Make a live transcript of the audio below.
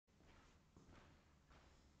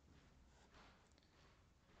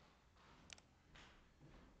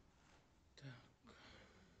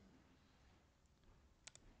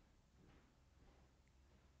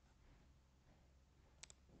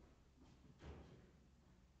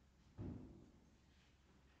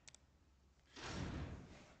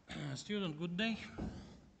Student, good day.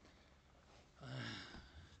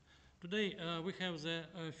 Today we have the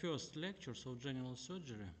first lectures of general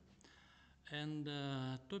surgery, and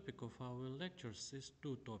topic of our lectures is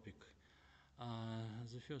two topics.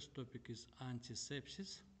 The first topic is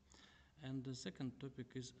antisepsis, and the second topic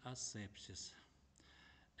is asepsis.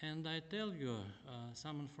 And I tell you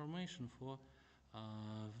some information for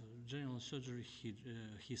general surgery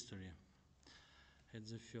history at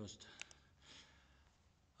the first.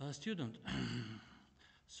 Student,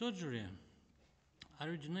 surgery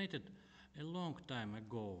originated a long time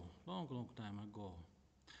ago.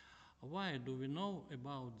 Why do we know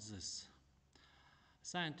about this?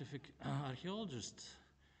 Scientific archaeologists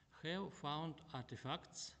have found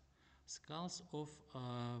artifacts, skulls of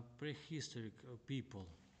prehistoric people.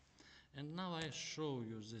 And now I show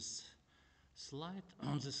you this slide.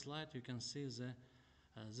 On this slide you can see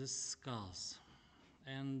these skulls.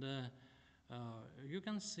 And you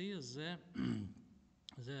can see the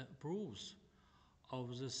proofs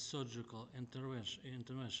of the surgical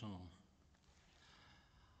intervention.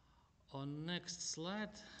 On next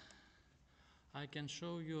slide, I can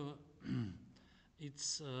show you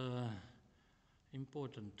its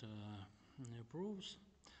important proofs.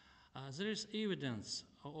 There is evidence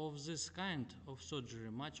of this kind of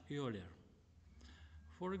surgery much earlier.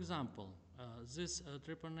 For example, this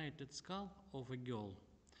trepanated skull of a girl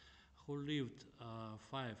who lived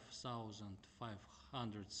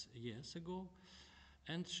 5,500 years ago,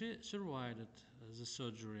 and she survived the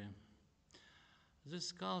surgery. This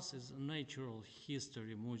skull is Natural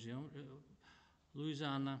History Museum,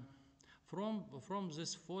 Louisiana. From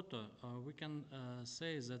this photo, we can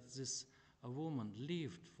say that this woman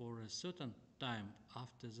lived for a certain time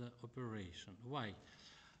after the operation. Why?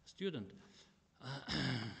 Student,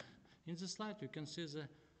 in the slide you can see the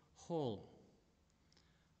hole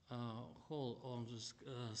on the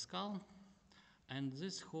skull, and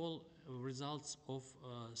this hole results of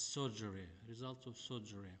surgery.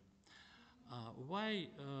 Why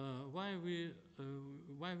we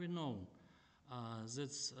know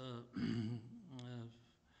that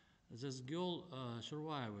this girl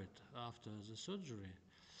survived after the surgery?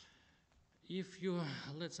 If you,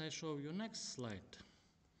 let's I show you next slide,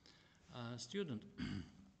 student.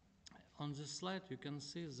 On this slide you can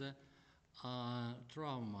see the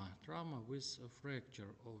trauma with a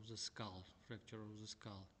fracture of the skull,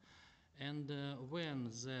 and when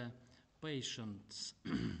the patients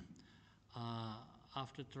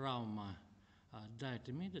after trauma died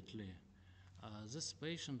immediately, this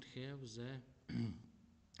patient have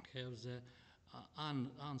the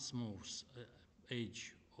unsmooth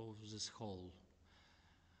edge of this hole.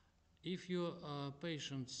 If your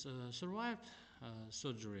patients survived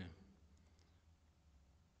surgery,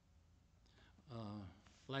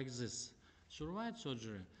 like this, survived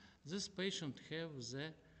surgery, this patient have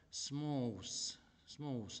the smooth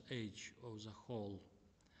edge of the hole,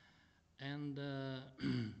 and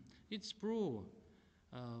it's proof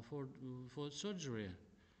for surgery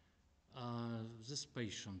these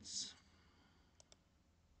patients.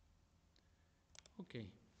 Okay,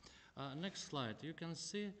 next slide. You can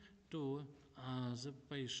see the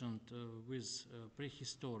patient with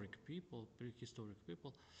prehistoric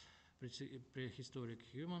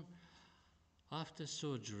human after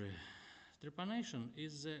surgery. Trepanation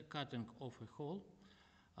is the cutting of a hole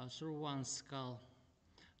through one skull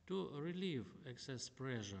to relieve excess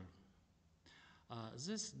pressure.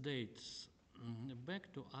 This dates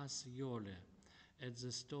back to us early at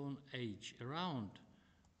the Stone Age, around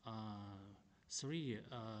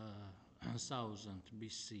 3000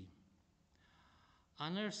 BC.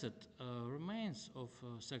 Unearthed remains of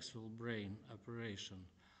sexual brain operation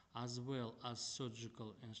as well as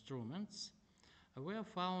surgical instruments were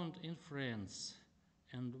found in France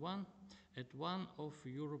and at one of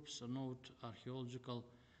Europe's noted archaeological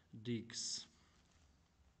digs.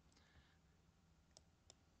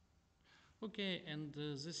 Okay, and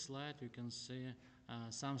this slide you can see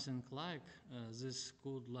something like this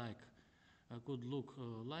could look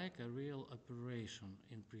like a real operation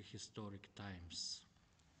in prehistoric times.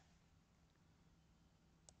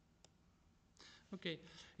 Okay,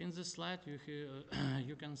 in this slide you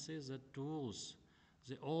can see the tools,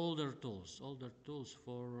 the older tools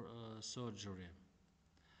for surgery.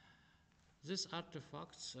 These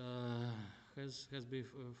artifacts has been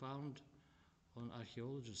found on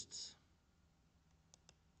archaeologists.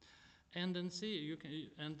 And then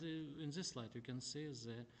in this slide you can see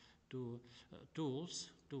the two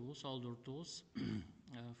older tools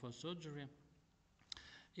for surgery.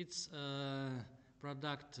 It's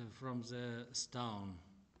product from the stone,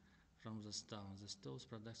 the tools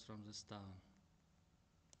products from the stone.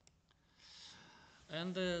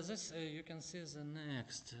 And this you can see the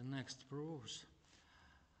next proofs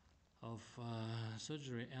of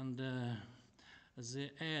surgery, and the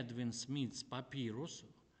Edwin Smith's papyrus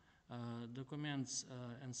documents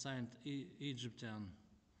ancient Egyptian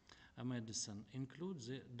medicine include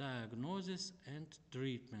the diagnosis and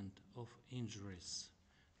treatment of injuries.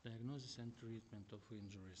 Diagnosis and treatment of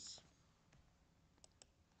injuries.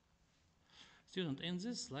 Student, in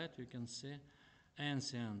this slide you can see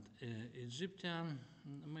ancient Egyptian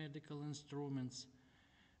medical instruments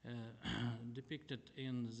depicted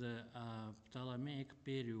in the Ptolemaic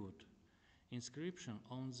period. Inscription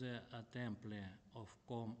on the temple of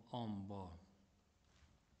Ombo.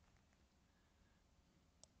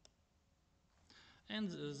 And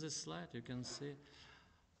this slide you can see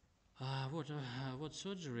what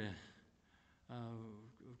surgery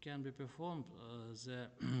can be performed the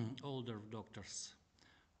older doctors,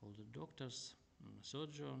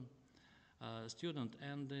 surgeon, student,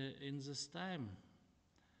 and in this time,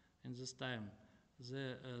 the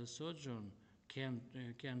surgeon can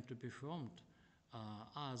to performed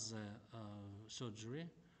as surgery.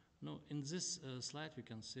 No, in this slide we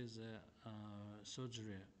can see the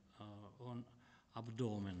surgery on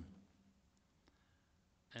abdomen.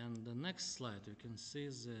 And the next slide you can see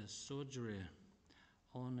the surgery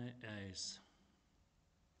on eyes.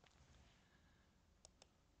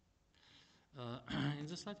 In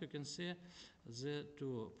this slide you can see the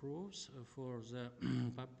two proofs for the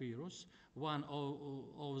papyrus. One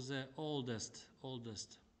of the oldest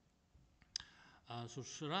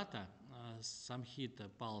Sushirata Samhita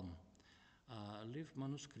palm leaf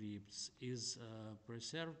manuscripts is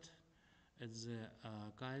preserved at the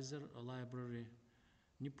Kaiser Library,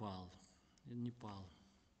 Nepal.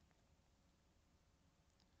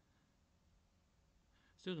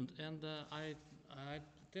 Student, and I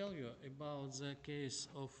tell you about the case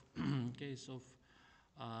of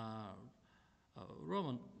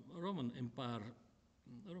Roman Empire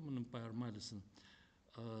medicine.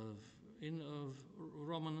 In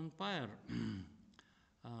Roman Empire,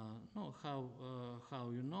 no, how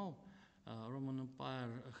you know, Roman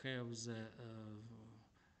Empire have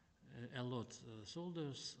a lot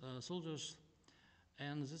soldiers,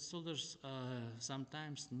 and these soldiers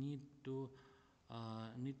sometimes need to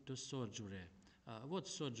surgery. What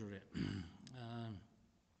surgery?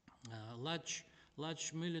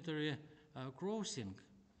 Large military crossing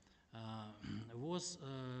was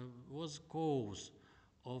cause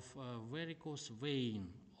of varicose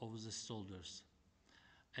vein of the soldiers,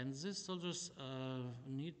 and these soldiers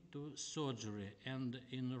need to surgery. And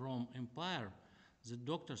in Rome Empire, the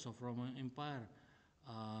doctors of Roman Empire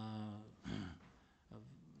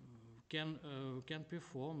can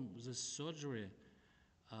perform the surgery,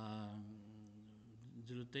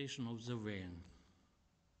 dilatation of the vein.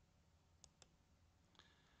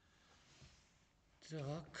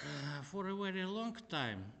 For a very long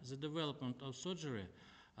time, the development of surgery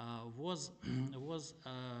was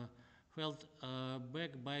held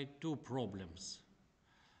back by two problems.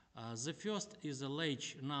 The first is a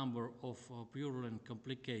large number of purulent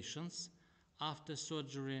complications after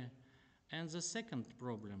surgery, and the second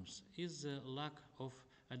problem is the lack of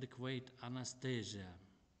adequate anesthesia.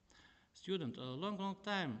 Student, a long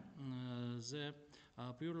time, the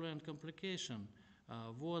purulent complication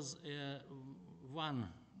was one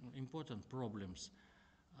important problem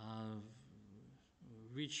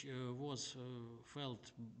which was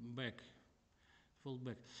felt back,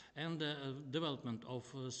 and development of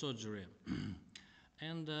surgery.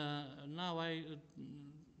 And now I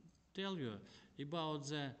tell you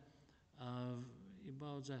about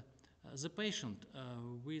the patient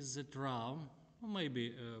with the trauma,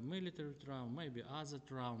 maybe military trauma, maybe other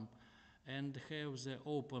trauma, and have the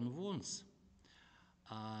open wounds.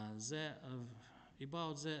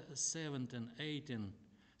 About the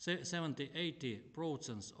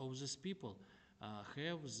 70–80% of these people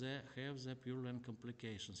have the purulent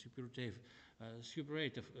complications,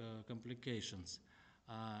 suppurative complications.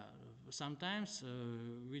 Sometimes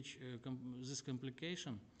this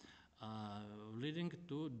complication leading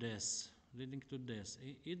to death.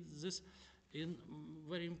 This in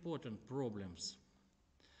very important problems.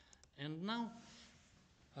 And now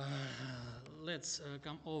let's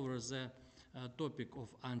come over the topic of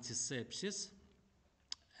antisepsis,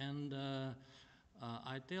 and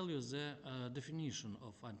I tell you the definition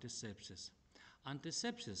of antisepsis.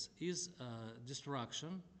 Antisepsis is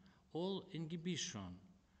destruction or inhibition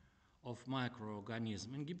of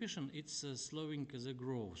microorganism. Inhibition, it's slowing the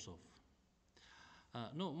growth of.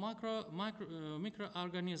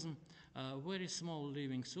 Microorganism, very small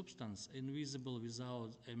living substance, invisible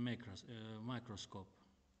without a microscope.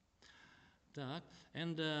 Так.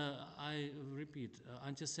 And I repeat,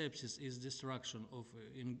 antisepsis is destruction of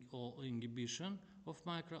or inhibition of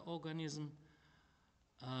microorganism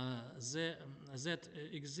that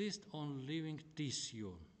exist on living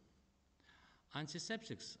tissue.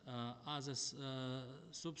 Antiseptics are the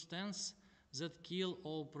substance that kill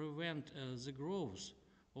or prevent the growth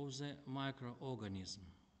of the microorganism.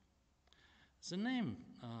 The name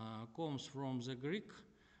comes from the Greek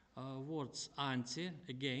words anti,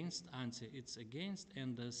 against, anti it's against,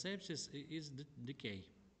 and sepsis is decay.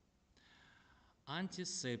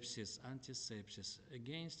 Antisepsis, antisepsis,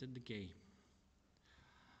 against decay.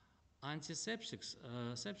 Antiseptics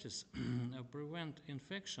sepsis prevent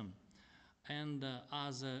infection and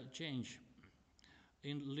other change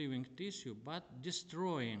in living tissue, but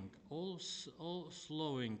destroying all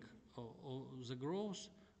slowing the growth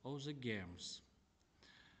of the germs.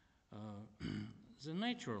 The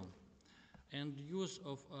natural and use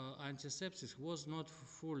of antiseptics was not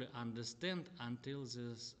fully understood until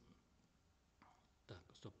this.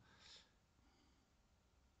 Stop.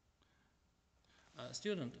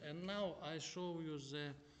 Student, and now I show you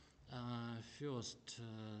the first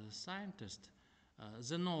scientist.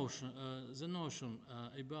 The notion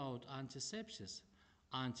about antisepsis,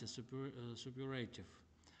 anti-suppurative,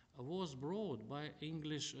 was brought by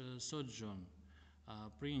English surgeon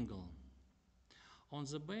Pringle. On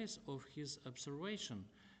the basis of his observation,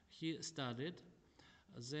 he studied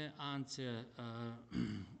the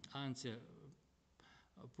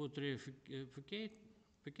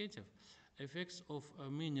anti-putrefacitive effects of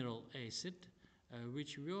mineral acid,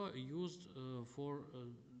 which were used for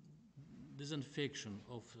disinfection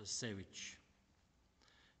of sewage.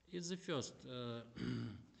 It's the first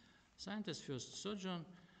scientist, first surgeon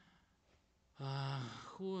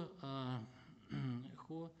who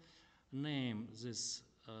named this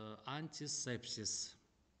antisepsis.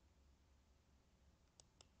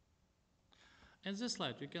 In this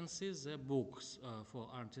slide, you can see the books for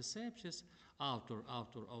antisepsis, author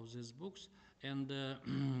of these books, and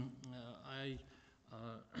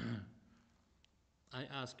I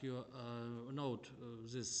ask you note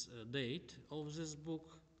this date of this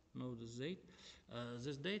book. Note this date.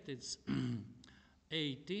 This date is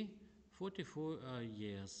 44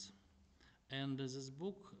 years, and this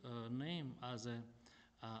book name as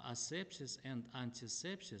asepsis and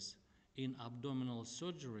antisepsis in abdominal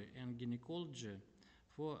surgery and gynecology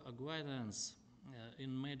for guidance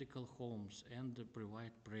in medical homes and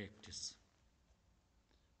private practice.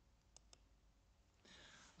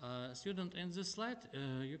 Student, in this slide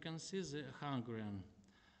you can see the Hungarian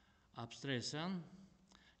obstetrician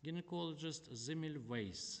gynecologist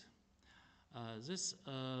Semmelweis.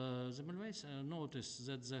 Semmelweis noticed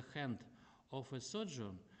that the hand of a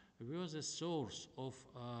surgeon was a source of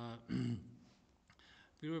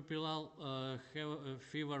puerperal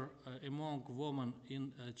fever among women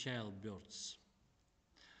in childbirths.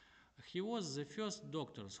 He was the first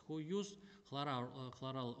doctor who used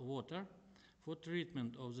chloral water for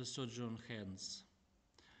treatment of the surgeon's hands,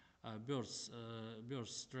 birth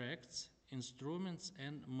tracts, instruments,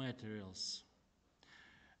 and materials.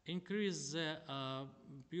 Increase the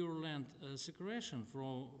purulent secretion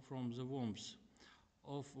from the wombs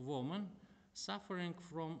of women suffering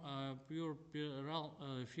from puerperal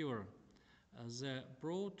fever. They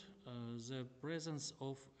brought the presence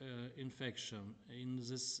of infection in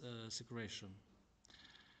this secretion.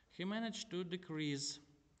 He managed to decrease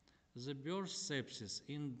the birth sepsis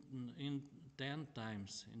in 10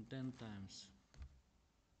 times.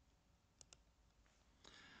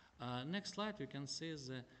 Next slide, you can see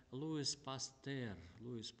the Louis Pasteur.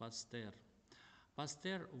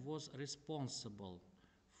 Pasteur was responsible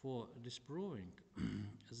for disproving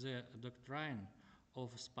the doctrine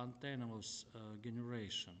of spontaneous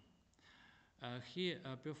generation. He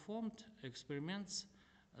performed experiments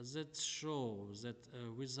that show that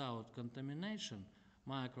without contamination,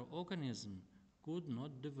 microorganism could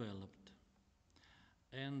not develop.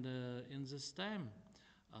 And in this time,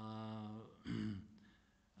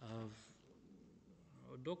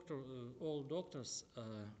 all doctors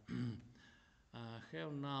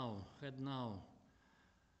had now,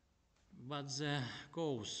 but the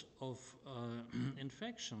cause of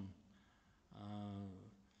infection,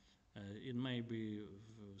 it may be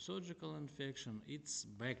surgical infection, it's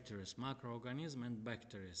bacteria, microorganism and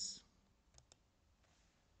bacteria.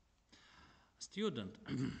 Student,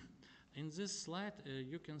 in this slide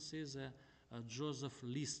you can see the Joseph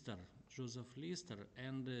Lister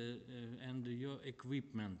and your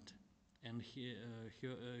equipment and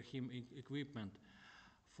him equipment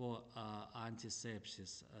for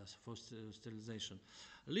antisepsis, for sterilization.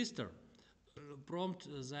 Lister prompt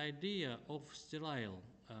the idea of sterile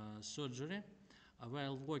surgery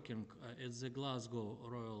while working at the Glasgow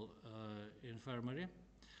Royal Infirmary.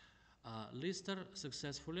 Lister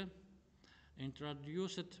successfully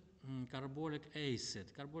introduced carbolic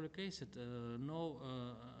acid. Carbolic acid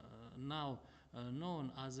now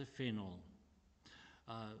known as a phenol.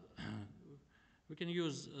 We can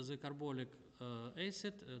use the carbolic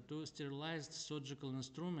acid to sterilize surgical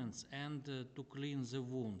instruments and to clean the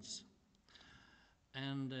wounds.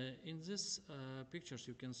 And in these pictures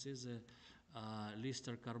you can see the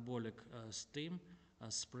Lister carbolic steam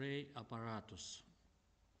spray apparatus.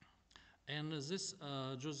 And this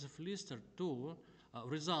Joseph Lister too,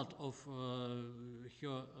 result of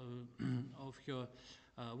her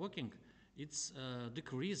working, it's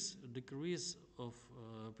decrease of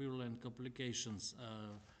purulent complications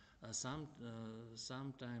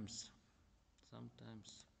sometimes.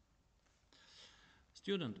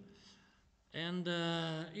 Student, and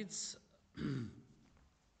its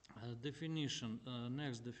definition,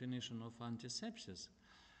 next definition of antisepsis.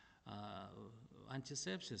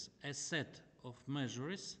 Antisepsis, a set of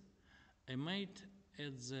measures aimed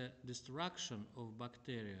at the destruction of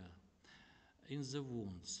bacteria in the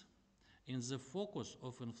wounds, in the focus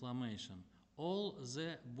of inflammation, all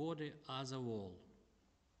the body as a whole.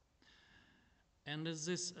 And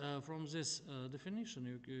this, from this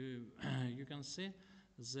definition, you can see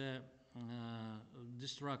the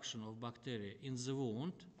destruction of bacteria in the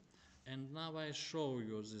wound. And now I show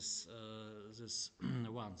you this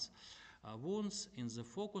ones. Wounds in the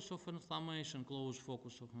focus of inflammation, close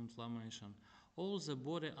focus of inflammation, all the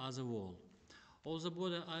body as a whole. All the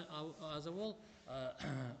body as a whole,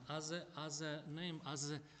 as a name,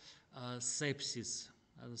 as a sepsis,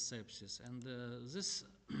 And this,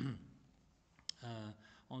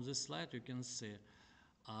 on this slide you can see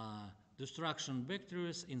destruction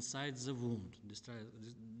bacteria inside the wound.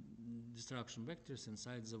 Destruction bacteria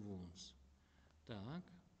inside the wounds. Так.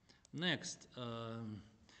 Next,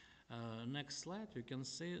 next slide, you can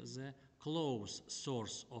see the close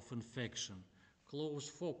source of infection, close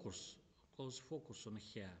focus on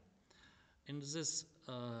here. In this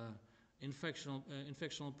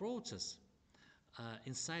infectional process,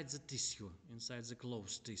 inside the tissue, inside the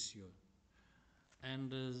closed tissue,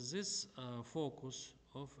 and this focus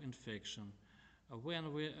of infection,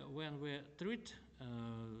 when we treat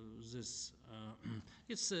this,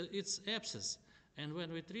 it's abscess, and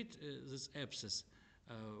when we treat this abscess,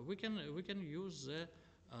 we can use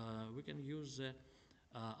the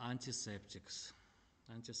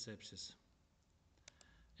antisepsis.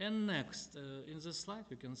 And next, in the slide,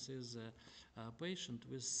 you can see the patient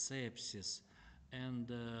with sepsis,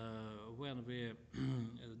 and when we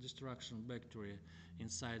destruction bacteria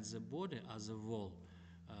inside the body as a whole,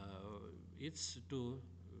 it's to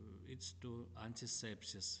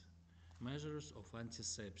antisepsis, measures of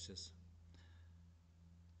antisepsis.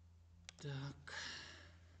 Так.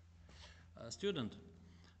 Student,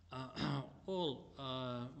 all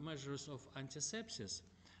measures of antisepsis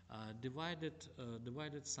divided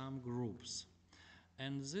some groups,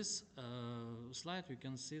 and this slide you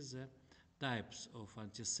can see the types of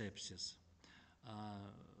antisepsis.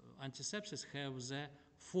 Antisepsis have the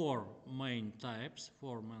four main types.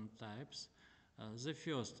 The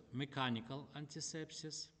first, mechanical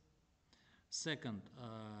antisepsis. Second,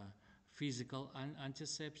 physical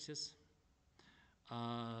antisepsis.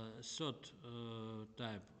 Third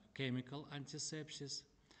type, chemical antisepsis.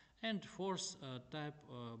 And fourth type,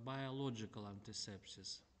 biological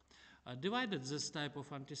antisepsis. Divided this type of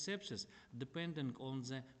antisepsis depending on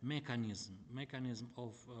the mechanism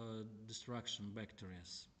of destruction bacteria.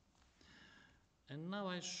 And now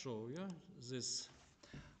I show you this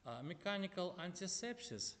mechanical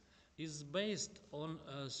antisepsis is based on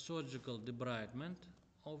surgical debridement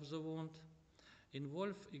of the wound,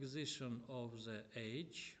 involve excision of the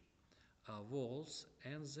edge, walls,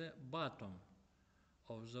 and the bottom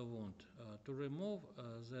of the wound to remove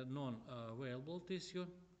the non-viable tissue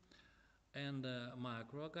and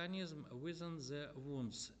microorganism within the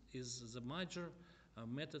wounds is the major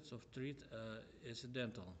methods of treat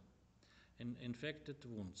accidental and infected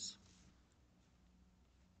wounds.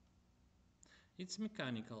 It's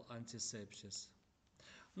mechanical antisepsis.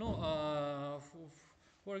 No,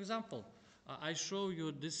 for example, I show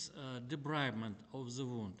you this debridement of the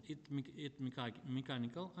wound. It's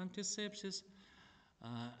mechanical antisepsis,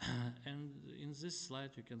 and in this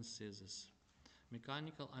slide you can see this.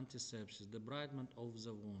 Mechanical antisepsis, debridement of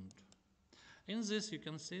the wound. In this you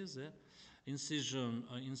can see the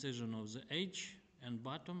incision of the edge and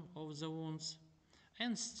bottom of the wounds,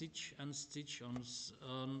 and stitch on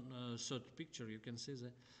third picture you can see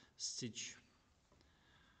the stitch.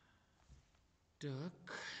 Так.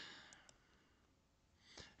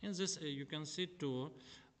 In this you can see two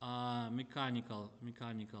mechanical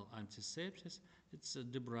antisepsis. It's a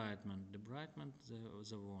debridement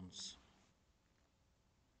the wounds.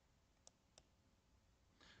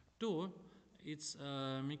 Two, it's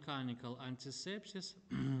mechanical antisepsis.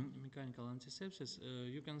 Mechanical antisepsis.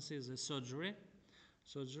 You can see the surgery,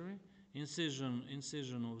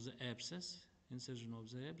 incision of the abscess,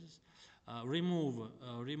 remove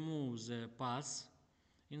the pus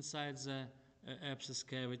inside the abscess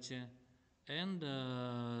cavity, and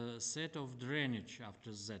set of drainage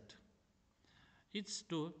after that. It's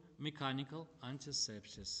two mechanical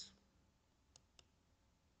antisepsis.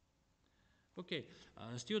 Okay,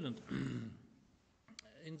 student.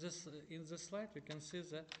 in this slide, we can see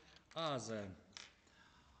the other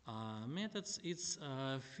methods. It's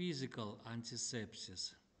physical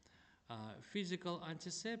antisepsis. Physical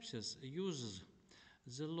antisepsis uses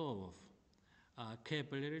the law of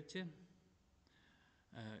capillarity,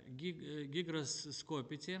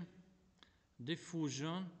 hygroscopity,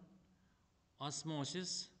 diffusion,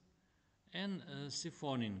 osmosis, and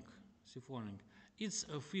siphoning. It's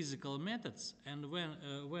physical methods, and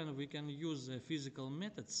when we can use physical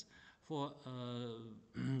methods for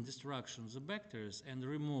destruction of the bacteria and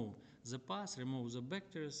remove the pus, remove the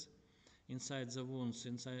bacteria inside the wounds,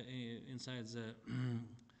 inside the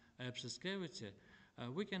abscess cavity,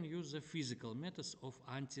 we can use the physical methods of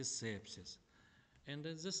antisepsis. And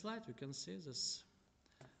in this slide, we can see this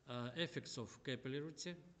effects of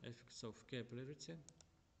capillarity.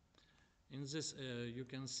 In this, you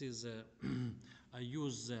can see the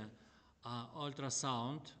use the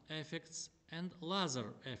ultrasound effects and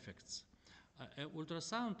laser effects.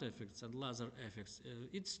 Ultrasound effects and laser effects.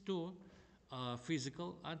 It's two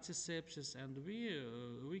physical antisepsis, and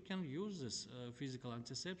we can use this physical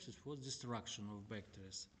antisepsis for destruction of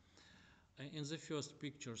bacteria. In the first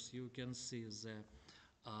pictures, you can see the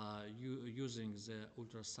using the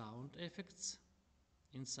ultrasound effects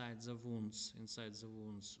inside the wounds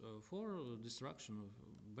for destruction of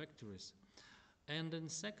bacteria. And in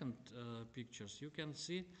second pictures, you can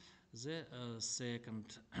see the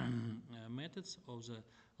second methods of the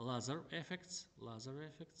laser effects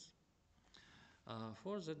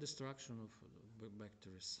for the destruction of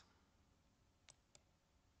bacteria.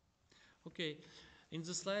 Okay, in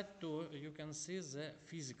the slide 2, you can see the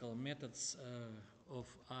physical methods of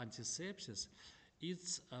antisepsis.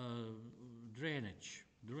 It's drainage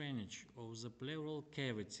of the pleural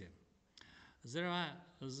cavity. There are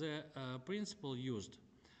the principle used: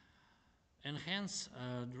 enhance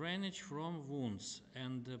drainage from wounds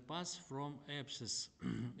and pus from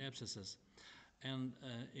abscesses, and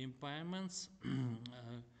impairments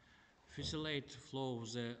facilitate flow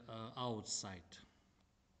of the outside.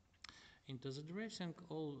 Into the dressing,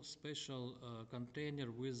 all special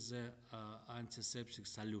container with the antiseptic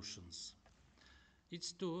solutions.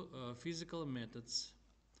 It's two physical methods.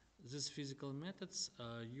 These physical methods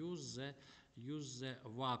use the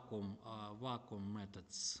vacuum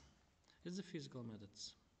methods. It's the physical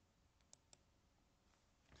methods.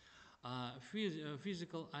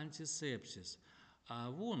 Physical antisepsis.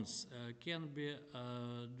 Wounds can be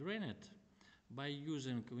drained by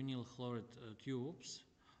using vinyl chloride tubes,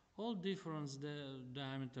 all different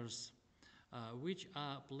diameters, which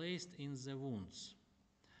are placed in the wounds,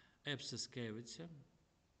 abscess cavity,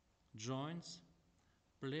 joints,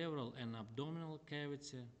 pleural and abdominal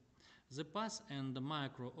cavity. The pus and the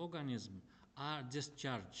microorganisms are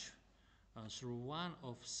discharged through one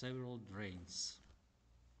of several drains.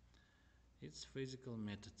 It's physical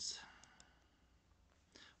methods.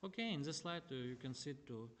 Okay, in this slide you can see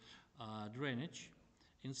drainage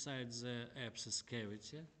inside the abscess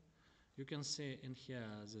cavity. You can see in here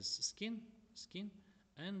this skin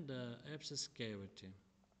and abscess cavity.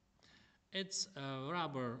 It's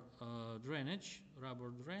rubber drainage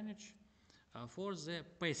for the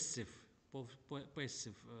passive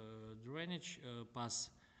drainage pus.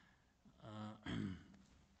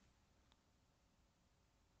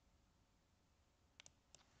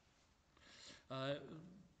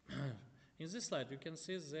 In this slide, you can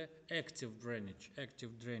see the active drainage,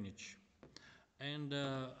 and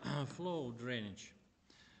flow drainage.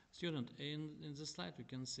 Student, in this slide, you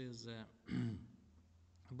can see the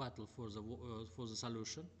bottle for the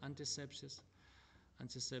solution, antiseptics,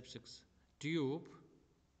 tube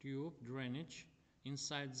drainage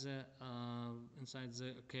inside the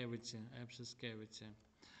cavity, abscess cavity,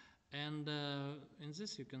 and in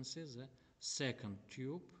this you can see the second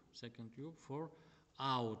tube for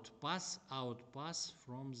out pass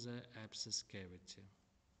from the abscess cavity.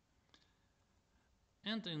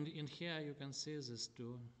 And in here you can see these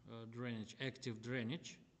two drainage, active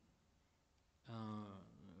drainage,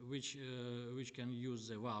 which can use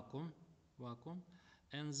the vacuum,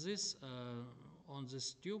 and this on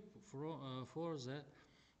this tube for the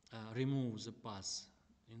remove the pus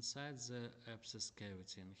inside the abscess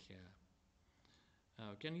cavity in here.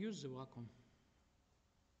 Can use the vacuum.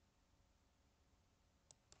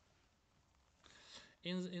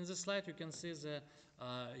 In the slide you can see the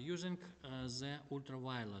using the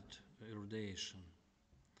ultraviolet irradiation.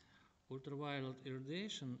 Ultraviolet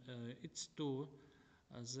irradiation, it's two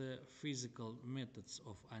the physical methods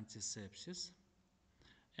of antisepsis,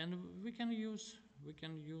 and we can use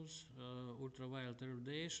ultraviolet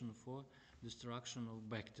irradiation for destruction of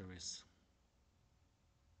bacteria.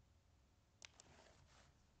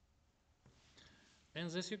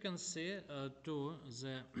 And as you can see, to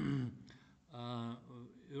the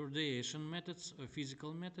irradiation methods,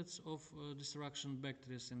 physical methods of destruction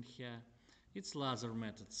bacteria in here, it's laser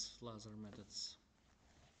methods.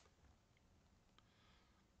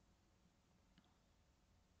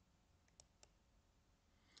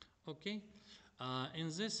 Okay, in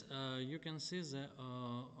this you can see the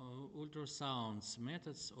ultrasounds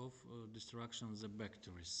methods of destruction of the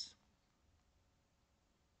bacteria.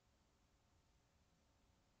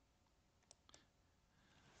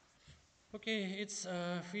 Okay, it's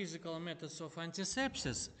physical methods of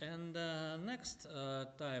antisepsis, and next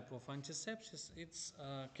type of antisepsis, it's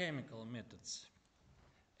chemical methods.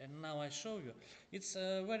 And now I show you. It's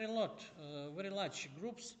very large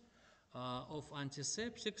groups of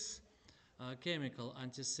antiseptics, chemical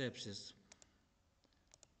antisepsis.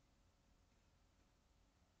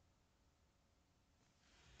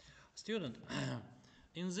 Student,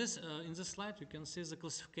 in this slide you can see the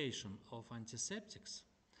classification of antiseptics,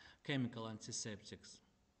 chemical antiseptics.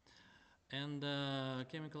 And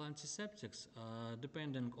chemical antiseptics,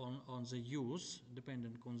 depending on the use,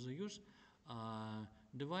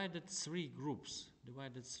 divided three groups.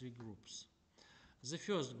 The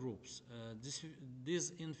first groups,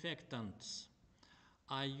 disinfectants,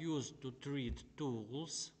 are used to treat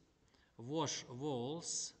tools, wash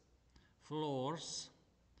walls, floors,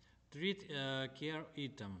 treat care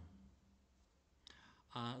item.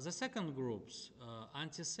 The second groups,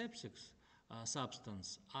 antiseptics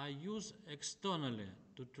substance, are used externally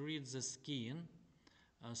to treat the skin,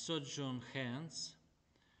 surgery on hands,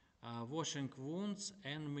 washing wounds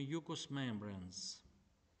and mucous membranes.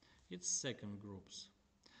 It's second groups.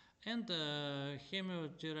 And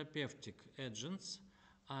chemotherapeutic agents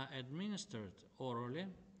are administered orally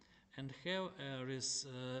and have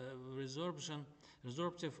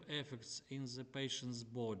resorptive effects in the patient's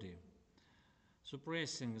body,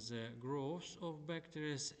 suppressing the growth of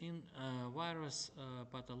bacteria in various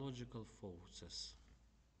pathological forces.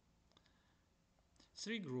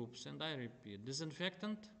 Three groups, and I repeat: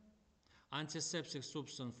 disinfectant, antiseptic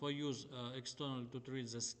substance for use externally to treat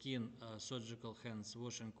the skin, surgical hands,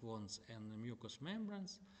 washing wounds, and mucous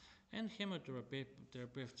membranes, and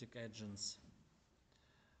chemotherapeutic agents.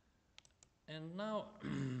 And now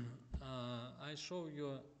I show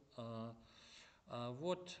you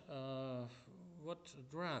what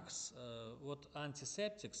drugs, what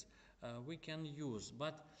antiseptics we can use,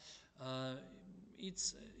 but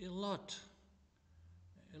it's a lot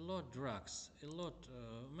drugs, a lot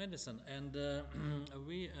medicine, and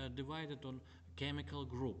we divided on chemical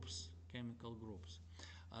groups.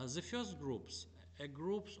 The first groups, a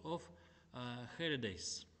groups of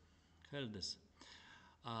herides.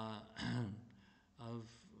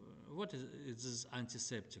 What is this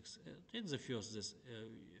antiseptics? It's the first, this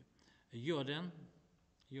iodine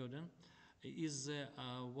is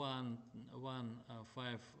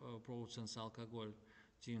 1,5% alcohol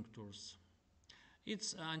tinctures.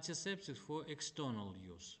 It's antiseptic for external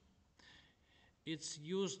use. It's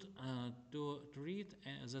used to treat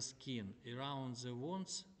the skin around the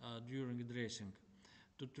wounds during dressing,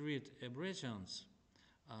 to treat abrasions,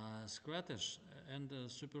 scratches, and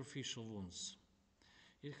superficial wounds.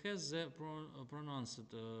 It has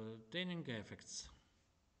pronounced tanning effects.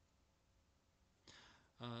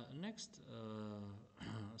 Next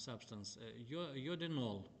substance,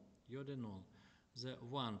 iodinol, the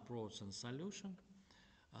 1% solution,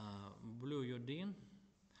 blue iodine,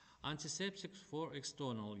 antiseptic for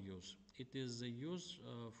external use. It is used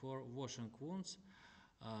for washing wounds,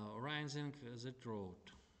 rinsing the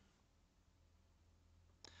throat.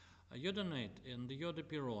 Iodinate and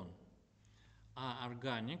iodopyron are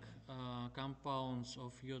organic compounds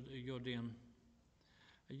of iodine.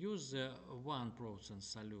 Use the 1%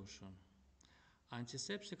 solution.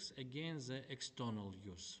 Antiseptics against the external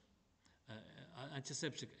use.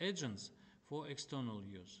 Antiseptic agents for external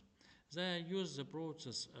use. They use the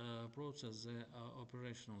process the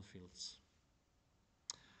operational fields.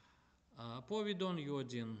 Povidone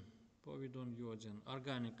iodine,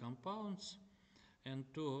 organic compounds, and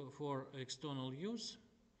for external use,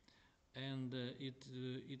 and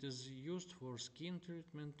it is used for skin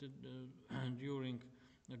treatment during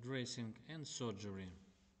dressing and surgery.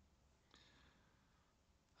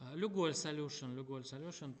 Lugol solution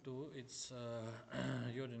to its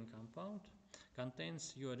iodine compound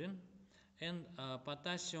contains iodine and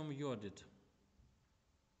potassium iodide.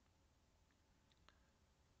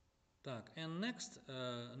 And next,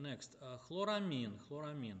 chloramine.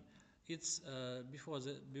 It's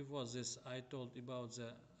before this I told about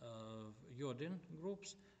the iodine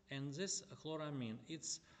groups, and this chloramine.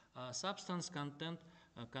 Its substance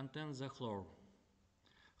contains the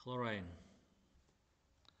chlorine.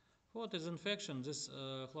 For disinfection, this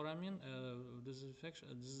chloramine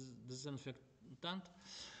disinfectant,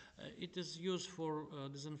 it is used for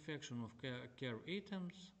disinfection of care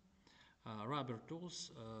items, rubber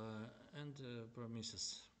tools, and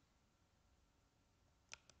premises.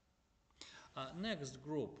 Next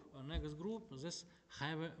group, this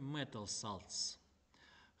heavy metal salts.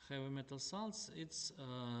 It's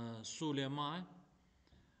sulema,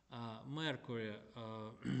 mercury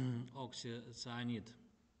oxycyanide.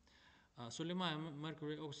 Sulema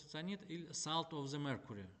mercury oxycyanide is salt of the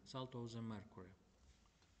mercury.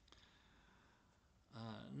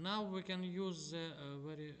 Now we can use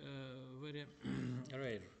very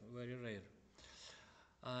rare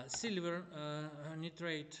silver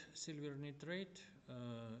nitrate,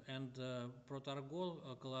 and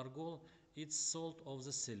protargol, calargol. It's salt of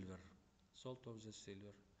the silver,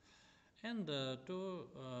 and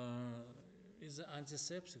is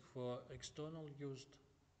antiseptic for external use.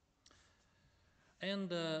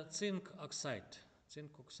 And zinc oxide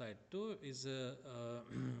too is a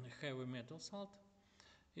heavy metal salt.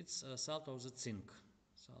 It's salt of the zinc.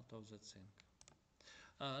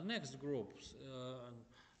 Next groups.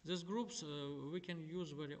 These groups we can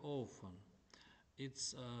use very often.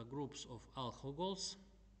 It's groups of alcohols,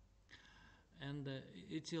 and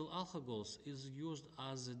ethyl alcohols is used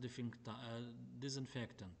as a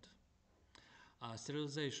disinfectant.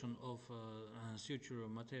 Sterilization of suture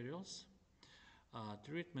materials,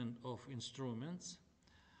 treatment of instruments,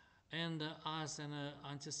 and as an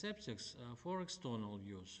antiseptics for external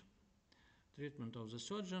use. Treatment of the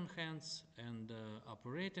surgeon hands and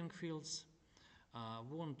operating fields,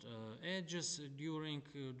 wound edges during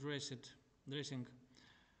dressing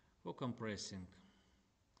or compressing.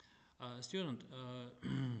 Student,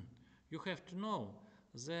 you have to know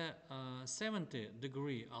the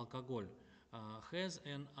 70-degree alcohol has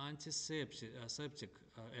an antiseptic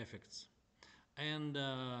effects, and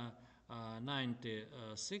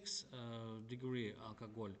 96-degree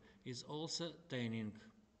alcohol is also tanning.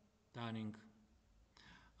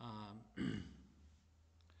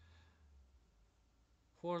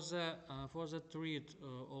 For the treat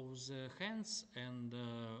of the hands and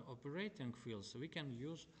operating fields, we can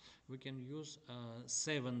use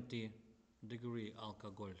 70-degree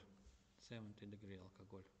alcohol.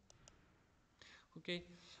 Okay.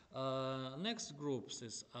 Next groups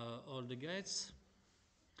is aldehydes.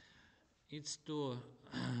 It's two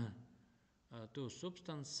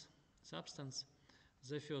substance.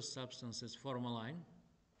 The first substance is formalin.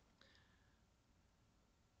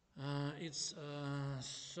 It's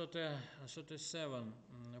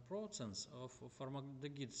 37% of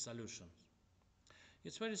formaldehyde solution.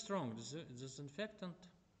 It's very strong disinfectant.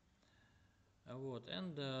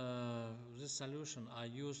 And this solution are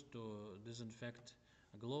used to disinfect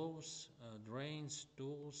gloves, drains,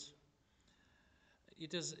 tools.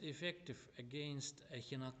 It is effective against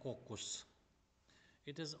echinococcus.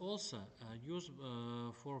 It is also used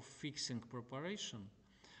for fixing preparation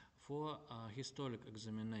for histologic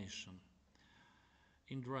examination.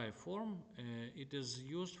 In dry form, it is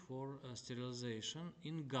used for sterilization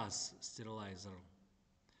in gas sterilizer.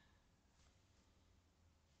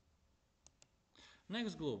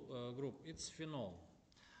 Next group, it's phenol.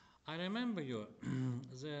 I remember you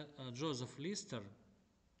the Joseph Lister,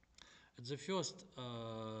 the first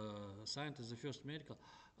scientist, the first medical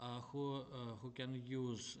who can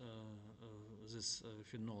use this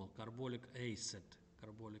phenol, carbolic acid.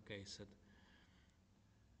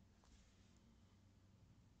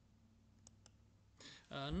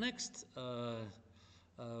 Next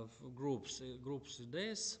groups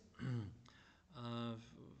days.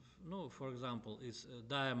 For example, is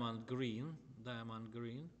diamond green.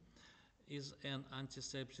 Is an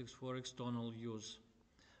antiseptic for external use.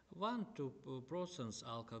 1-2%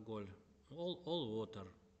 alcohol, all water.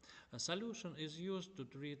 A solution is used to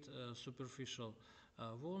treat superficial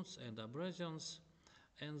wounds and abrasions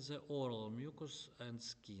and the oral mucus and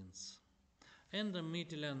skins. And the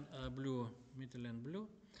methylene blue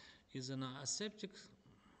is an aseptic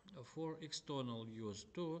for external use.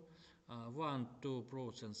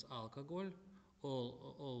 1-2% alcohol,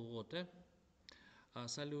 all water.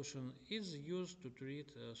 Solution is used to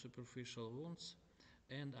treat superficial wounds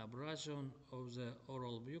and abrasion of the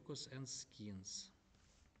oral mucus and skins.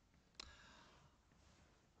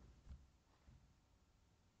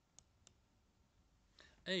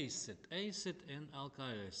 Acid and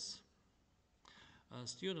alkalis.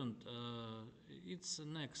 Student, its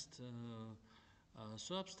next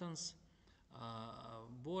substance,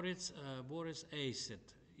 boric acid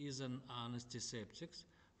is an antiseptic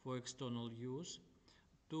for external use.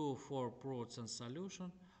 2-4%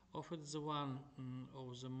 solution of it is one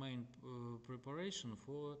of the main preparation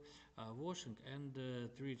for washing and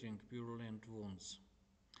treating purulent wounds.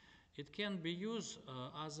 It can be used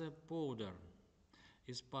as a powder,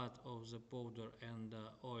 is part of the powder and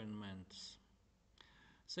ointments.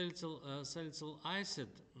 Salicylic acid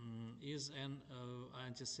is an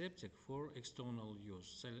antiseptic for external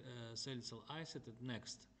use. Salicylic acid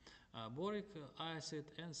next. Boric acid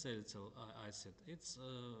and salicylic acid. It's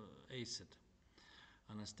acid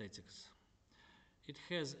anesthetics. It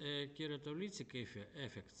has keratolytic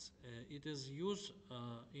effects. It is used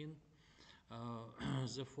in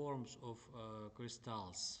the forms of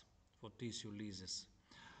crystals for tissue lysis.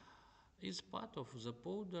 It's part of the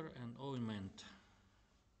powder and ointment.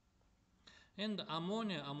 And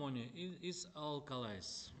ammonia is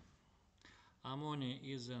alkalis. Ammonia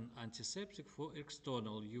is an antiseptic for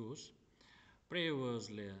external use.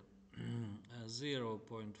 Previously,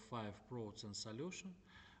 0.5% solution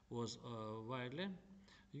was widely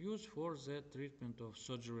used for the treatment of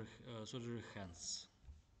surgery hands.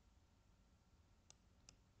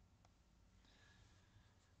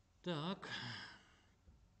 Так.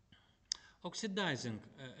 Oxidizing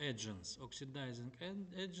agents.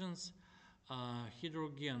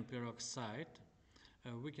 Hydrogen peroxide.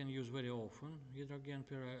 We can use very often hydrogen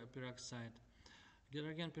peroxide.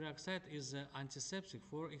 Hydrogen peroxide is an antiseptic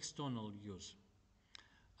for external use.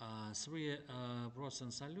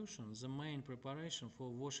 3% solution, the main preparation for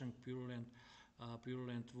washing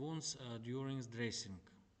purulent wounds during dressing.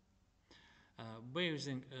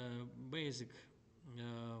 Basic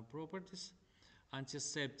properties: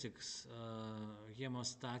 antiseptics,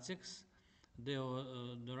 hemostatics,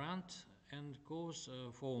 deodorant, and cause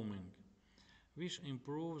foaming, which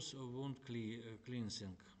improves wound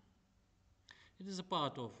cleansing. It is a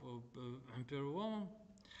part of perfume.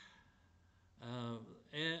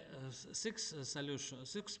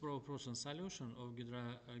 6% solution of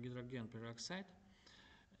hydrogen peroxide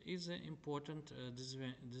is an important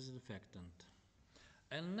disinfectant.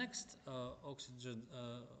 And next oxygen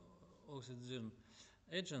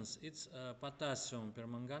agents, it's potassium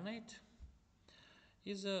permanganate,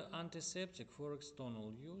 is an antiseptic for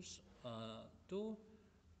external use.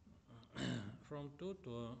 From 2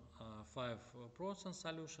 to 5%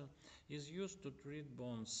 solution is used to treat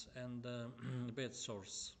burns and bed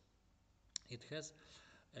sores. It has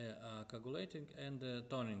coagulating and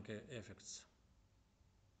toning effects.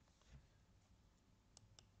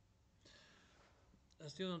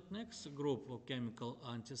 Student, next group of chemical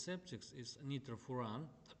antiseptics is nitrofuran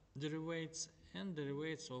derivatives and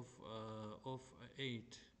derivatives of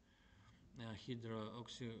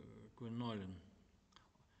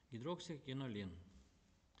 8-hydroxyquinoline.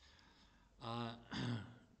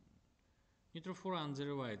 Nitrofuran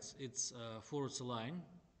derivatives, it's furosemide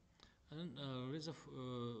and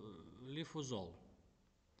lifozole.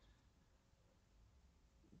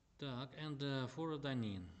 And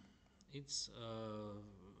furodanine, it's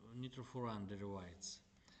nitrofuran derivatives.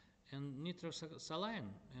 And nitrosaline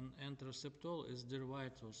and receptol is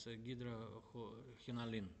derived of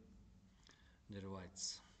hydroquinoline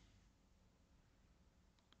derivatives.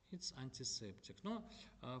 It's antiseptic. No,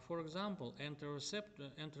 for example,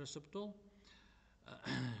 antireceptol,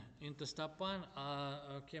 intostapan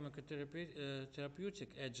are chemotherapeutic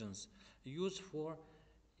agents used for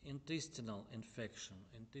intestinal infection.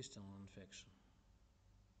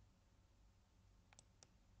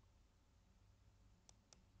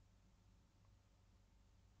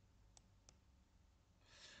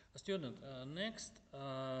 Student, next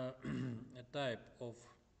type of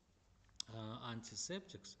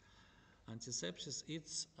antiseptics. Antisepsis,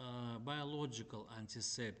 it's biological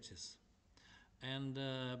antisepsis. And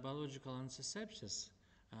biological antisepsis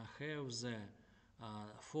have the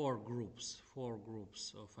four groups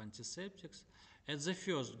of antiseptics. At the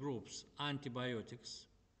first groups, antibiotics.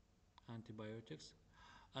 antibiotics.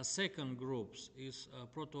 A second group is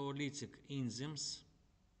proteolytic enzymes.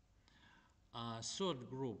 Third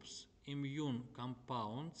groups immune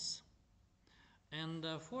compounds. And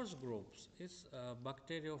fourth group is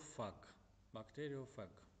bacteriophage.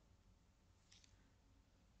 Bacteriophage.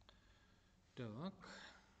 Так.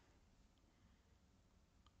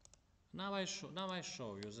 Now I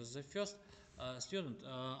show you the first student.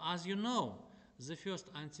 As you know, the first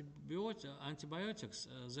antibiotics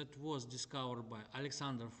that was discovered by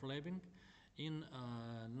Alexander Fleming in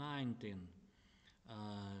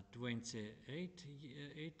 1928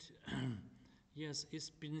 yes,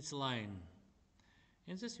 is penicillin.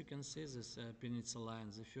 In this you can see this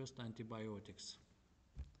penicillin, the first antibiotics.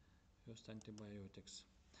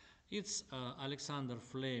 It's Alexander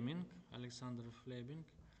Fleming.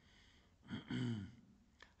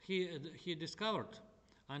 He discovered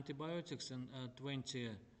antibiotics in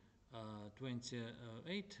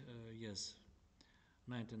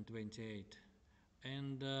 1928,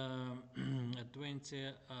 and at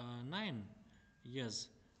 29 years.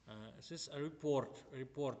 This is a report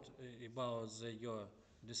about your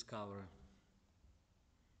discovery.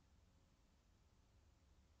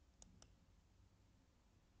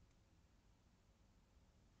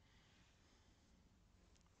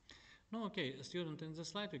 No, okay, student, in the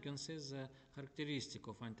slide you can see the characteristic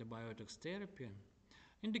of antibiotics therapy.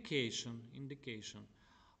 Indication.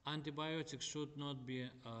 Antibiotics should not be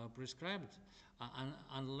prescribed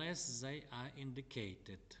unless they are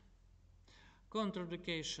indicated.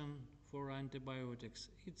 Contraindication for antibiotics,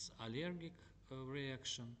 it's allergic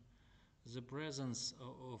reaction, the presence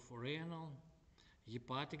of renal,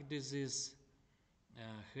 hepatic disease,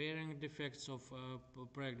 hearing defects of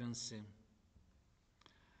pregnancy.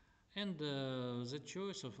 And the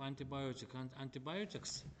choice of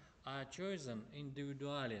antibiotics are chosen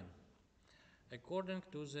individually according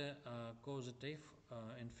to the causative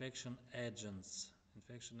infection agents.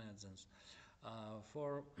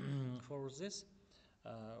 For this,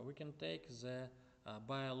 we can take the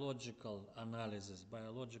biological analysis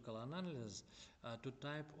to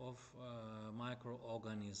type of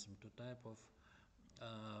microorganism, to type of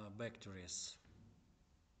bacteria.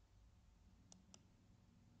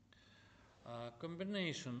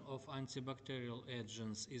 Combination of antibacterial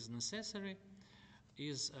agents is necessary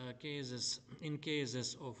in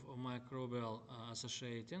cases of microbial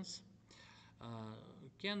associations,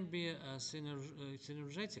 can be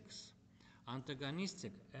synergetic,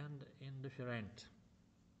 antagonistic, and indifferent.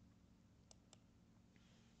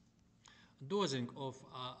 Dosing of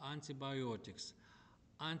antibiotics.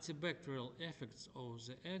 Antibacterial effects of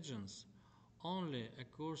the agents only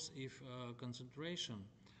occurs if concentration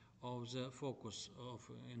of the focus of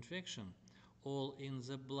infection all in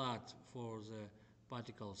the blood for the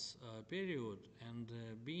particles period and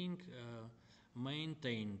being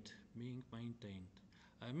maintained.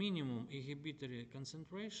 A minimum inhibitory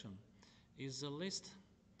concentration is the least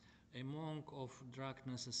amount of drug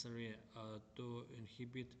necessary to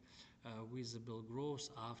inhibit visible growth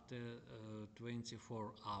after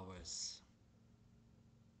 24 hours.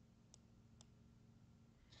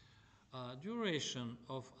 Duration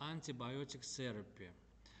of antibiotic therapy.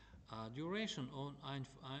 Duration of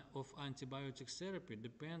antibiotic therapy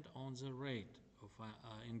depends on the rate of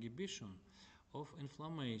inhibition of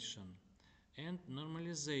inflammation and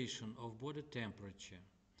normalization of body temperature.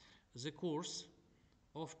 The course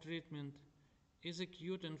of treatment is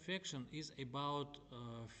acute infection is about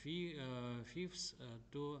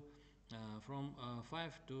from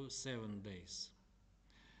 5 to 7 days.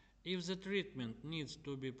 If the treatment needs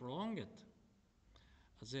to be prolonged,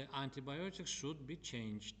 the antibiotics should be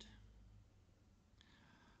changed.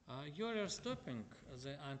 Earlier stopping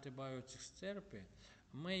the antibiotics therapy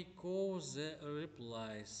may cause the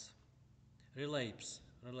relapse.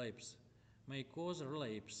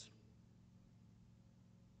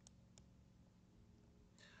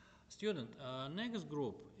 Student, next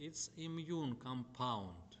group, it's immune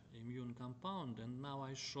compound, and now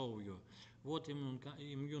I show you what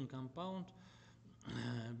immune compound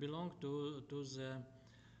belong to the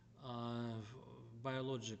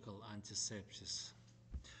biological antisepsis.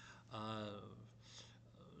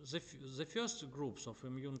 The first groups of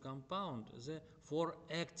immune compound, for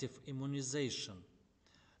active immunization.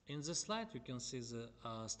 In the slide you can see the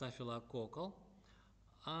staphylococcal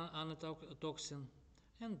anatoxin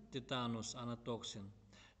and tetanus anatoxin.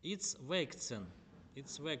 It's vaccine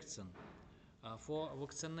for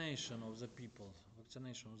vaccination of the people.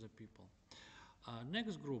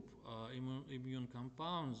 Next group, immune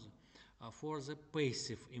compounds for the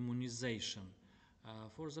passive immunization.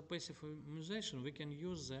 For the passive immunization, we can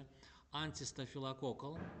use the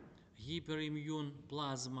antistaphylococcal, hyperimmune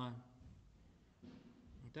plasma.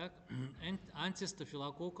 Так,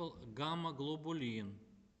 anti-staphylococcal gamma globulin.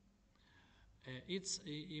 It's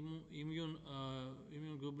immune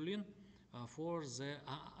globulin for the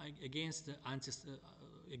against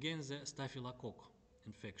the staphylococcus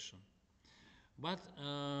infection. But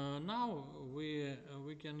now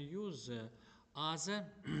we can use other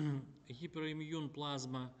hyperimmune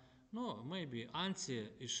plasma. No, maybe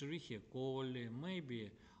anti-Escherichia coli, maybe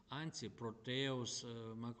anti-Proteus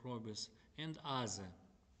microbes, and other.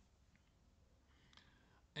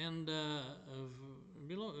 And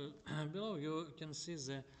below you can see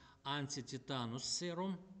the anti-tetanus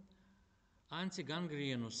serum,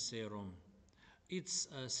 anti-gangrenous serum. It's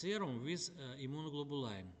a serum with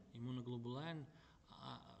immunoglobulin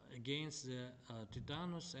against the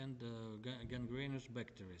tetanus and gangrenous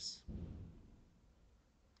bacteria.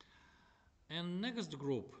 And next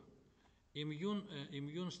group, immune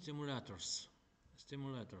stimulators.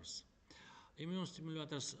 Immune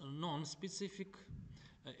stimulators non-specific.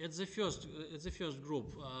 At the first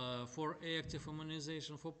group, for active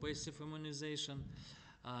immunization, for passive immunization,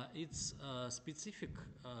 it's specific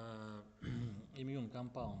immune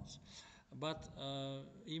compounds, but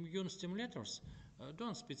immune stimulators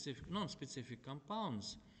non-specific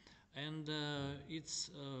compounds, and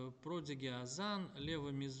it's prodigiazan,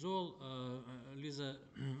 levomizole,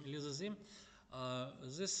 lizazim.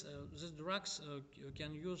 These drugs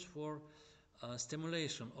can use for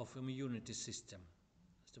stimulation of immunity system.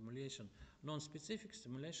 Stimulation, non-specific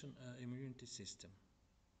stimulation immunity system.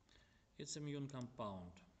 It's immune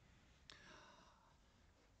compound.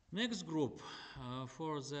 Next group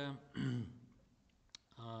for the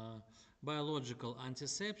biological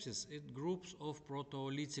antisepsis, it groups of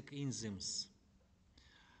proteolytic enzymes.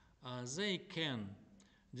 They can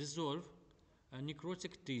dissolve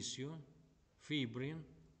necrotic tissue, fibrin,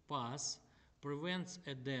 pus, prevent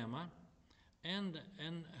edema, and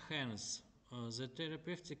enhance the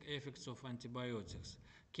therapeutic effects of antibiotics.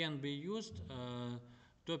 Can be used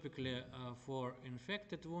topically for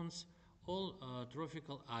infected wounds or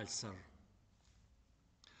trophical ulcer.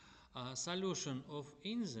 Solution of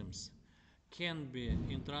enzymes can be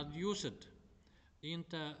introduced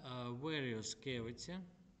into various cavity,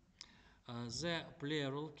 the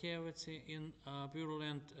pleural cavity in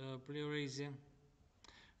purulent pleurisy,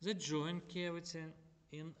 the joint cavity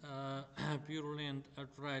in purulent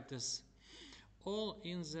arthritis, all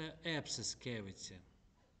in the abscess cavity.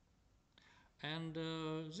 And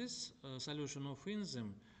this solution of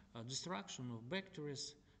enzyme, destruction of bacteria,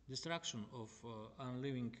 destruction of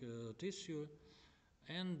unliving tissue,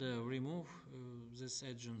 and remove these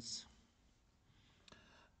agents.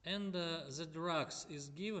 And the drugs is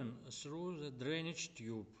given through the drainage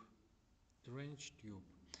tube.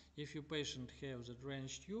 If your patient have the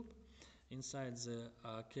drainage tube inside the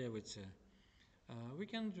cavity, we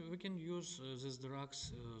can use these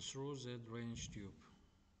drugs through the drainage tube.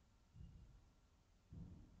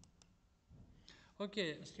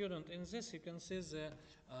 Okay, student, in this you can see the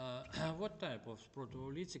what type of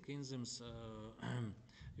proteolytic enzymes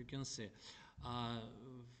you can see.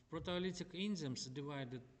 Proteolytic enzymes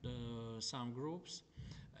divided some groups: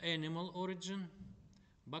 animal origin,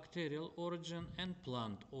 bacterial origin, and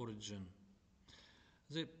plant origin.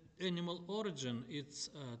 The animal origin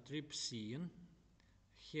is trypsin,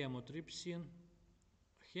 hemotrypsin,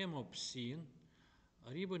 hemopsin,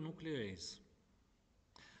 ribonuclease.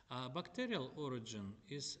 Bacterial origin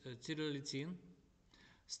is tyrolytin,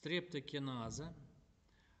 streptokinase,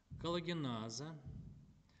 collagenase,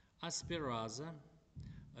 asparase,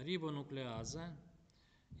 ribonuclease,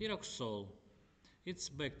 iroxol. It's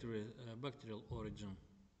bacterial origin.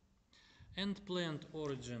 And plant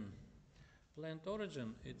origin. Plant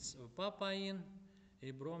origin, it's papain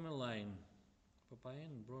and bromelain.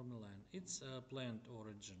 It's plant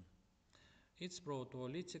origin. It's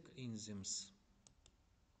proteolytic enzymes.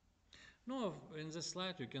 Now, in the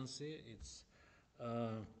slide you can see it's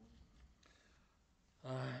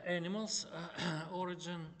animals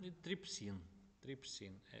origin, trypsin,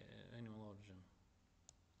 animal origin.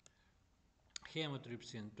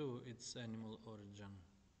 Hemotrypsin too, it's animal origin.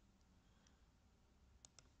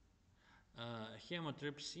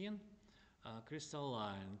 Hemotrypsin,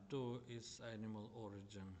 crystalline too, is animal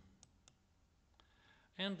origin.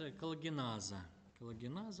 And collagenase.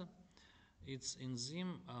 Collagenase, it's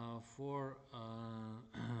enzyme for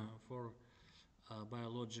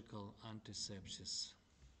biological antisepsis.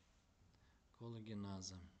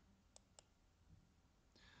 Collagenase.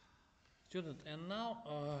 Student, and now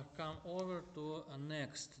come over to a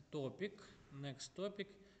next topic. Next topic,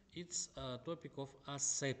 it's a topic of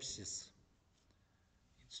asepsis.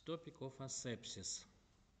 It's topic of asepsis.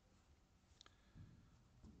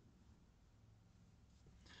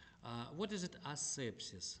 What is it,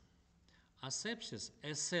 asepsis? Asepsis,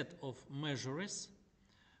 a set of measures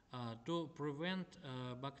to prevent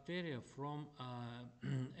bacteria from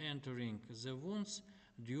entering the wounds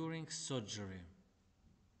during surgery.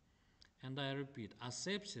 And I repeat,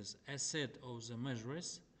 asepsis, a set of the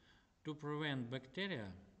measures to prevent bacteria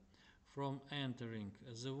from entering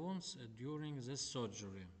the wounds during the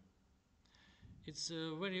surgery. It's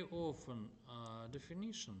a very often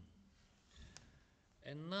definition.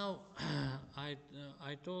 And now I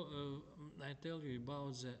tell you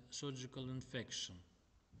about the surgical infection.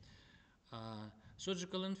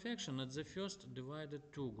 Surgical infection at the first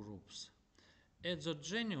divided two groups: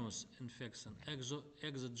 exogenous infection,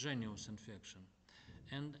 exogenous infection,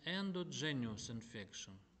 and endogenous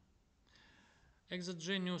infection.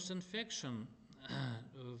 Exogenous infection,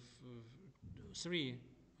 three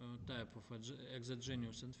type of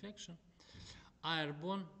exogenous infection: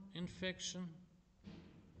 airborne infection,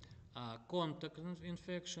 contact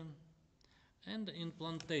infection, and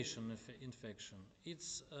implantation infection.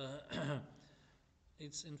 Its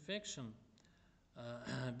infection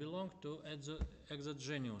belong to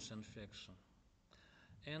exogenous infection.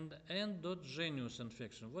 And endogenous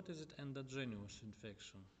infection. What is it, endogenous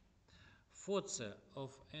infection? Foci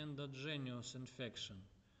of endogenous infection: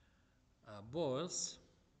 boils,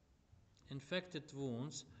 infected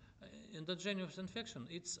wounds. Endogenous infection,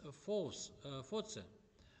 it's a foci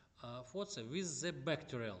with the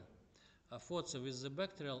bacterial. Foci with the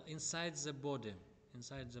bacterial inside the body.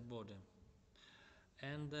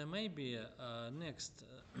 And maybe next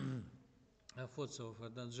foci of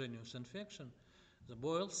endogenous infection: the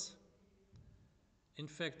boils,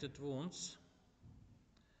 infected wounds,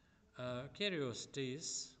 carious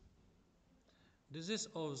teeth, disease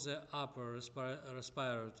of the upper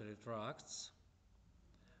respiratory tracts,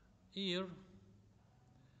 ear,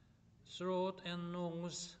 throat and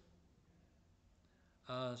nose,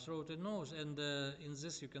 and in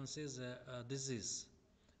this you can see the disease: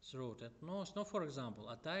 throat and nose. Now, for example,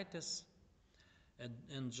 otitis,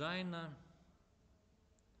 angina,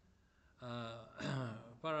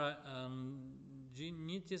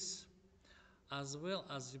 paraginitis, as well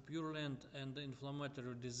as the purulent and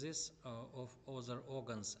inflammatory disease of other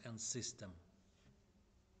organs and system.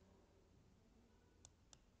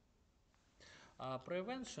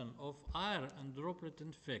 Prevention of air and droplet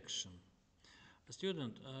infection.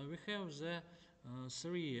 Student, we have the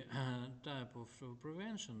three type of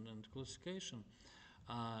prevention and classification.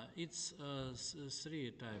 It's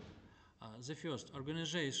three type. The first,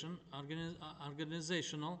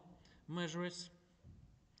 organizational measures.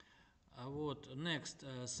 Next,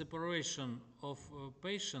 separation of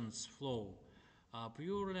patient's flow,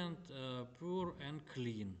 purulent, pure and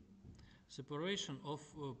clean. Separation of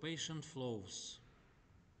patient flows.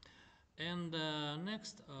 And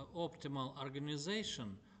next, optimal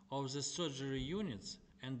organization of the surgery units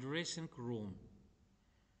and dressing room.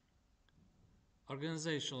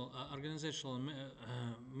 Organizational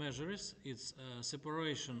measures: it's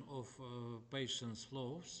separation of patients'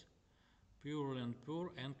 flows, pure and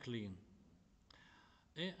clean.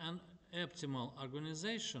 And optimal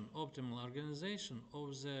organization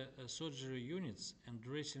of the surgery units and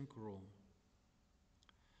dressing room.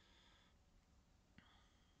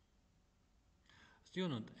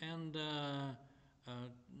 Student, and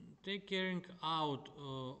take caring out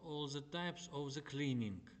all the types of the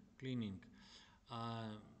cleaning. We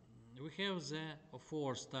have the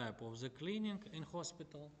fourth type of the cleaning in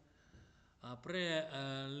hospital: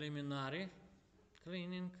 preliminary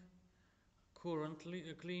cleaning, current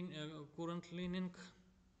cleaning,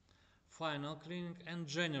 final cleaning, and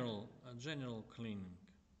general cleaning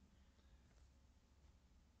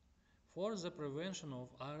for the prevention of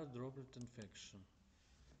air droplet infection.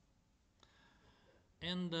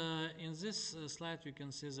 And in this slide we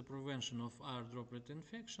can see the prevention of air droplet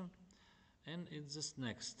infection, and it's this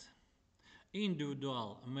next: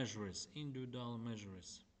 individual measures.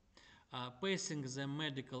 Passing the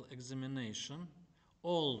medical examination,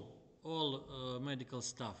 all medical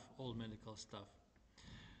staff.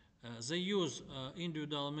 The use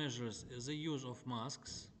individual measures is the use of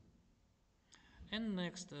masks. And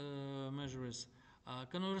next measures: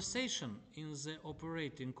 conversation in the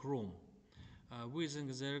operating room within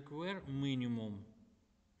the required minimum,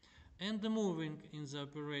 and moving in the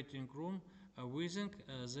operating room within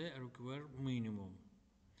the required minimum.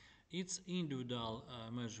 It's individual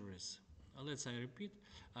measures. Let's repeat: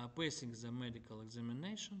 passing the medical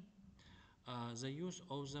examination, the use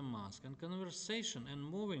of the mask, and conversation and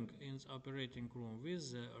moving in the operating room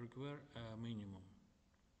with the required minimum.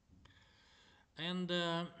 And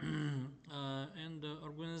and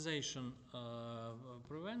organization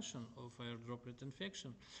prevention of air droplet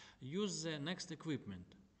infection use the next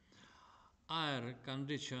equipment: air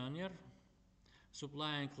conditioner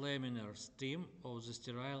supplying laminar steam of the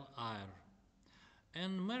sterile air,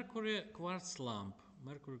 and mercury quartz lamp.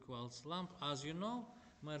 Mercury quartz lamp, as you know,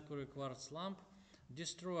 mercury quartz lamp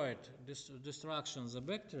destruction the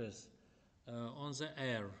bacteria on the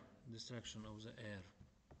air, destruction of the air.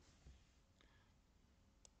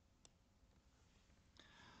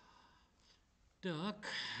 Так,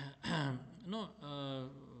 no,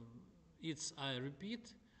 it's, I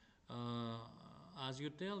repeat, as you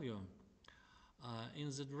tell you, in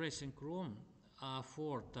the dressing room are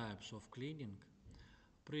 4 types of cleaning: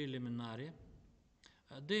 preliminary,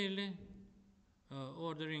 daily,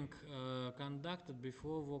 ordering conducted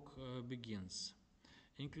before work begins,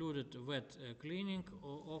 included wet cleaning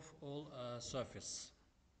of all surface,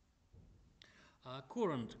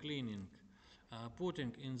 current cleaning,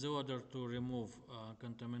 putting in the order to remove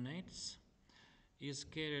contaminants, is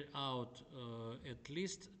carried out at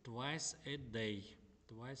least twice a day.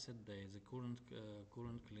 Twice a day, the current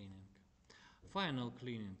cleaning. Final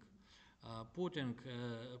cleaning, putting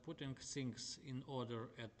things in order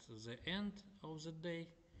at the end of the day,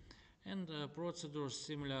 and procedures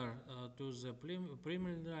similar to the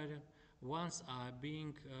preliminary ones are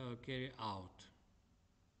being carried out.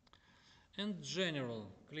 And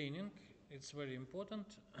general cleaning, it's very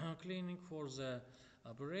important. Cleaning for the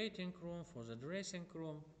operating room, for the dressing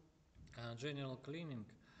room, general cleaning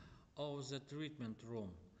of the treatment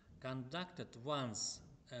room conducted once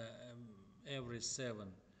every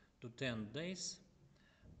 7 to 10 days,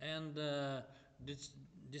 and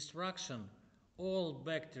destruction all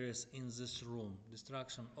bacteria in this room.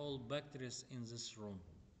 Destruction all bacteria in this room.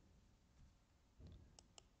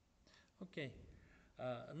 Okay.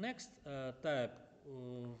 Next type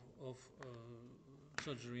of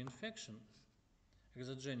surgery infection,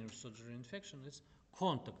 exogenous surgery infection, is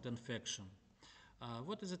contact infection.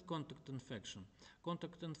 What is it, contact infection?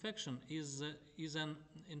 Contact infection is an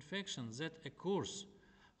infection that occurs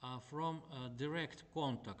from direct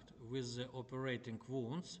contact with the operating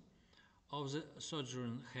wounds of the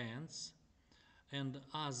surgeon's hands and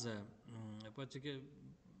other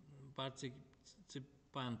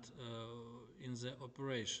participant in the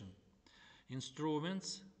operation.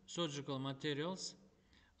 Instruments, surgical materials,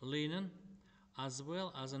 linen, as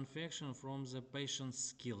well as infection from the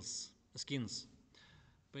patient's skins.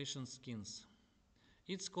 Patient's skins.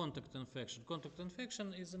 It's contact infection. Contact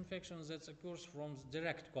infection is infection that occurs from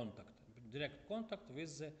direct contact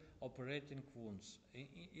with the operating wounds.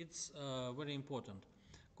 It's very important,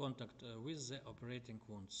 contact with the operating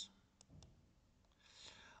wounds.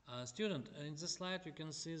 Student, in this slide you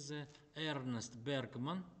can see the Ernest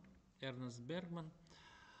Bergman.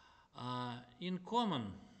 In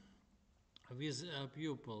common with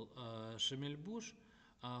pupil Schimmelbusch,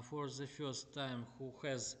 for the first time who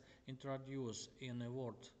has introduced in a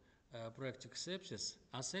word practic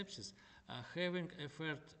asepsis, having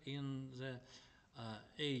effect in the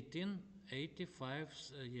 1885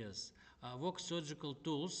 years, work surgical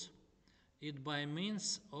tools, it by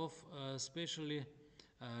means of specially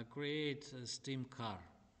create steam car.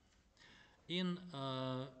 In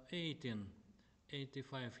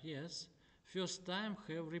 1885 years, first time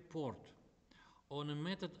have report on a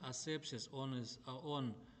method asepsis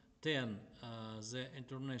on 10 the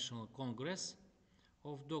International Congress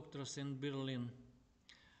of Doctors in Berlin.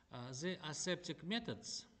 The aseptic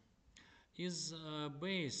methods is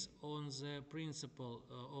based on the principle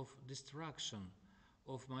of destruction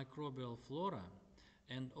of microbial flora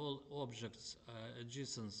and all objects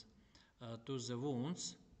adjacent to the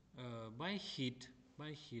wounds by heat,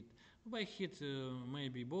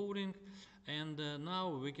 maybe boiling, and now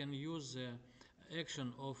we can use the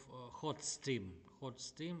action of hot steam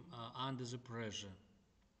under the pressure.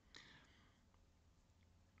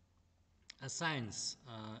 Since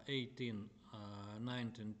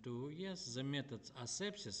 1892 years, the method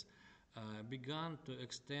asepsis began to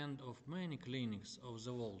extend of many clinics of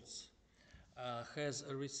the world. Has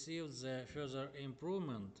received the further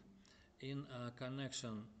improvement in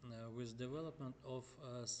connection with development of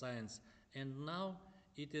science, and now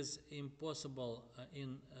it is impossible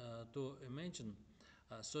to imagine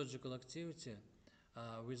surgical activity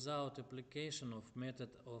without application of method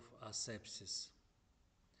of asepsis.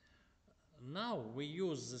 Now we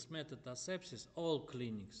use this method asepsis all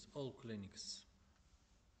clinics.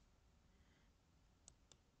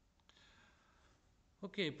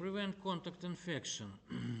 Okay, prevent contact infection.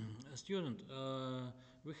 Student,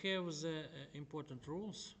 we have the important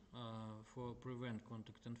rules for prevent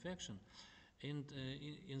contact infection, And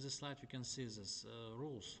in the slide you can see these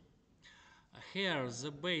rules. Here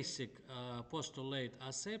the basic postulate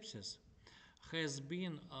asepsis has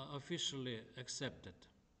been officially accepted.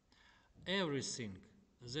 Everything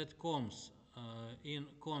that comes in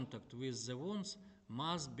contact with the wounds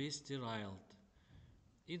must be steriled.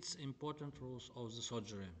 It's important rules of the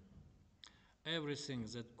surgery. Everything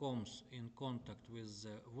that comes in contact with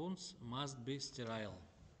the wounds must be sterile.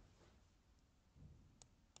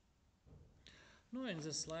 Now in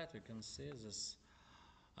this slide we can see this.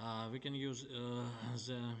 We can use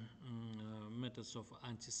the methods of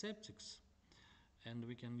antiseptics, and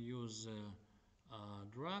we can use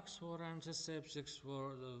drugs for antiseptics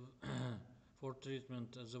for for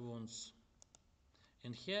treatment of the wounds.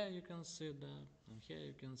 And here you can see that, and here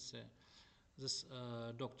you can see this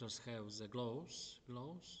doctors have the gloves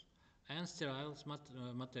and sterilized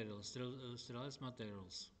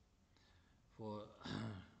materials for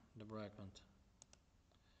debridement.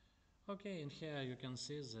 Okay, and here you can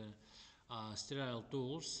see the sterile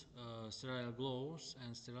tools, sterile gloves,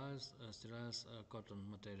 and sterile cotton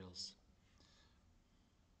materials.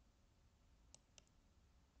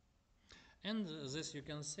 And this you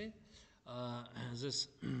can see, this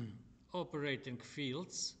operating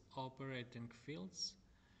fields,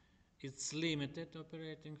 it's limited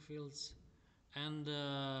operating fields, and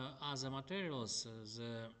other materials,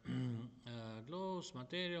 the gloves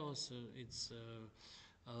materials, it's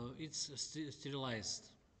sterilized,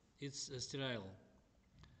 it's sterile,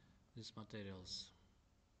 these materials.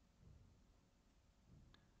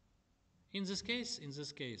 In this case,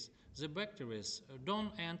 the bacteria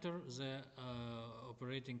don't enter the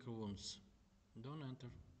operating wounds.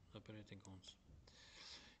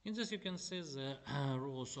 In this you can see the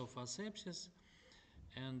rules of asepsis,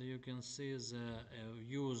 and you can see the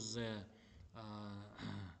use the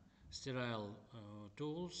sterile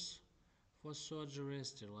tools for surgery,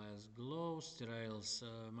 sterilized gloves, sterile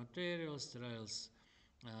materials, sterile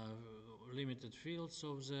limited fields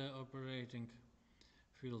of the operating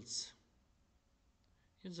fields.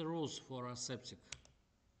 It's the rules for aseptic.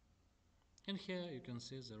 And here you can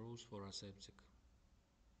see the rules for aseptic.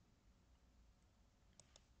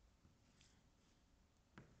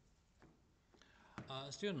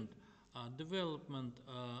 Student, development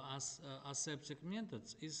as aseptic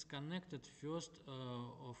methods is connected first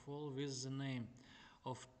of all with the name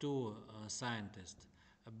of two scientists,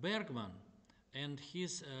 Bergman and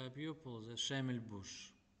his pupil, the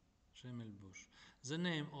Schimmelbusch. The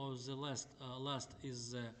name of the last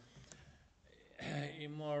is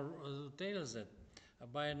immortalized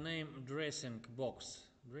by name dressing box.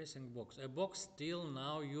 A box still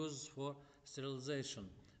now used for sterilization.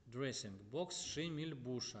 Dressing box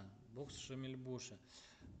Schimmelbuscha.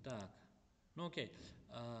 Так. Ну окей.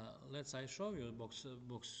 Let's I show you box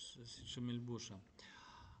Schimmelbuscha.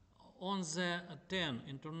 On the 10th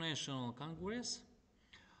International Congress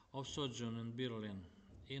of Surgeon in Berlin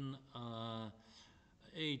in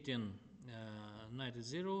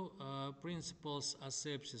 1890, principles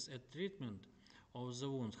asepsis and treatment of the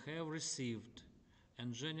wound have received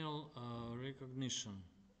and general recognition.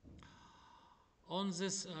 On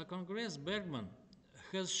this Congress, Bergman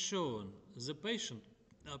has shown the patient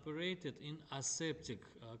operated in aseptic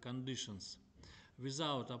conditions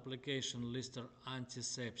without application Lister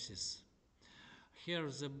antisepsis. Here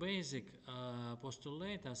the basic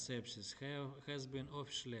postulate asepsis has been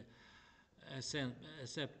officially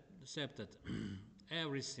accepted.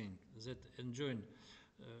 Everything that adjoins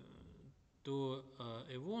to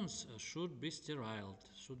a wound should be steriled.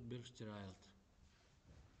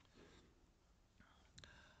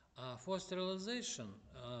 For sterilization,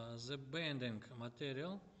 the binding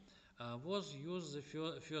material was used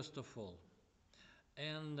first of all,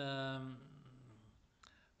 and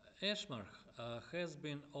Eschmarch has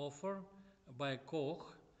been offered by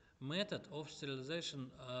Koch method of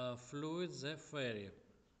sterilization fluid the fairy.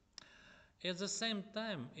 At the same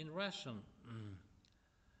time, in Russian,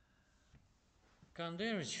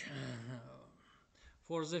 Kanderich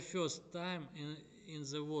for the first time in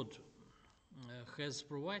the world has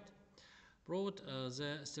proved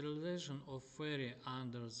the sterilization of fairy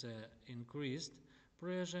under the increased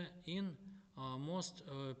pressure in most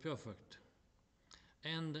perfect.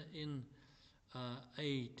 And in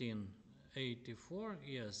 1884,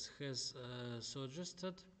 has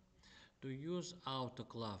suggested to use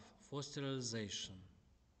autoclave for sterilization.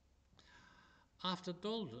 After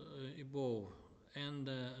told above and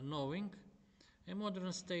knowing a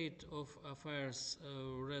modern state of affairs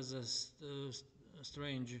rather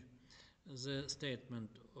strange, the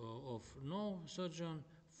statement of no surgeon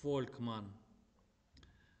Volkmann.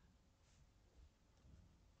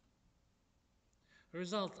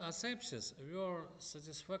 Result asepsis were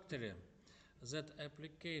satisfactory that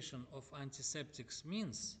application of antiseptics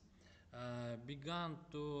means began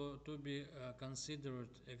to be considered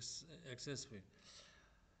excessive.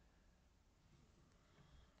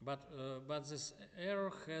 But this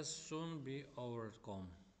error has soon been overcome.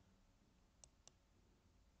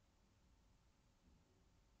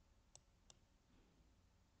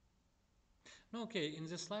 Okay, in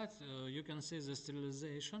this slide you can see the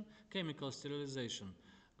sterilization, chemical sterilization.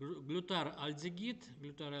 Glutaraldehyde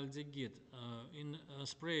in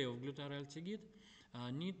spray of glutaraldehyde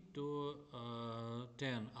need to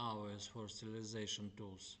 10 hours for sterilization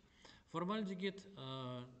tools. Formaldehyde,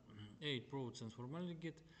 8%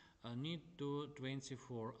 formaldehyde need to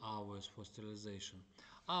 24 hours for sterilization.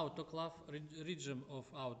 Autoclave, regime of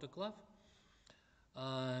autoclave.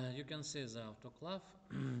 You can see the autoclave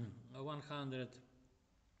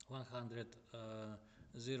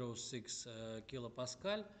 106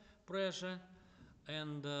 kilopascal pressure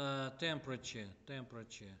and temperature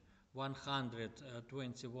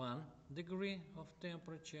 121 degree of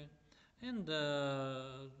temperature and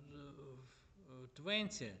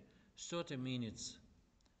 20-30 minutes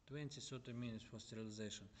for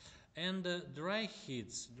sterilization and dry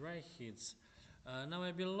heats. Now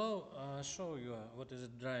I below show you what is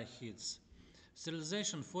dry heats.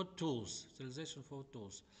 Sterilization for tools.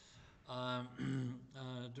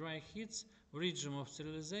 Dry heats, regime of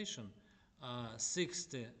sterilization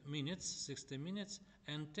 60 minutes,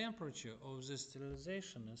 and temperature of the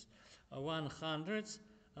sterilization is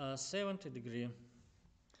 170 degree.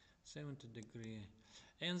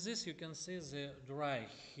 And this you can see the dry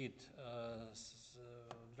heat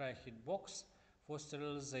box for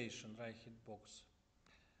sterilization. Dry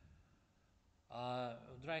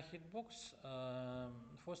heat box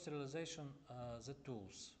for sterilization the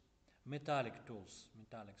tools, metallic tools.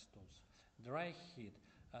 Dry heat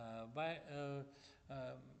by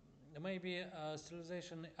maybe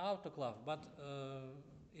sterilization autoclave, but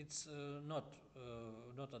it's not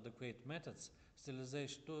adequate methods.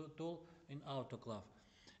 Sterilization tool in autoclave.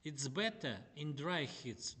 It's better in dry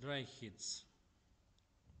heats.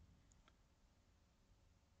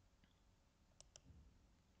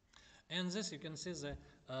 And this you can see the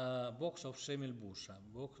box of Schimmelbucher.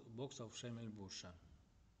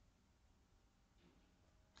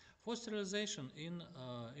 For sterilization in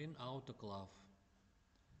autoclave.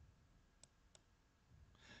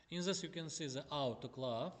 In this you can see the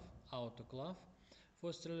autoclave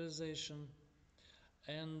for sterilization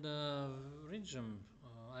and regime.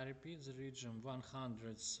 I repeat the regime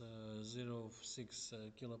 106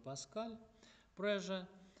 kilopascal pressure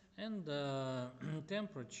and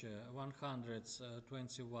temperature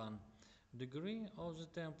 121 degree of the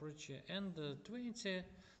temperature and 20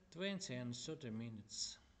 and 30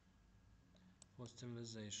 minutes for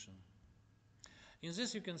sterilization. In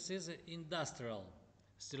this you can see the industrial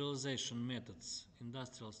sterilization methods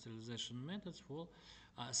for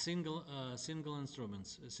single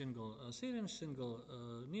instruments, single syringe, single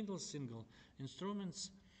needles, single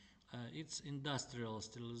instruments. It's industrial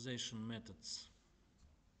sterilization methods.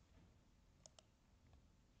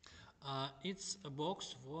 It's a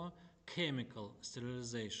box for chemical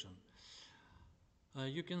sterilization.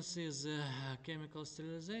 You can see the chemical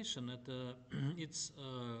sterilization at it's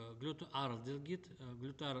glutaraldehyde,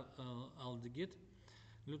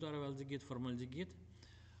 formaldehyde.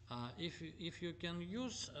 If you can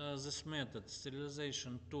use this method,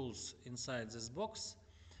 sterilization tools inside this box,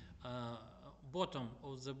 bottom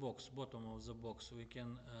of the box, we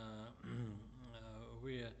can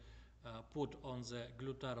put on the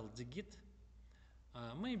glutaraldehyde,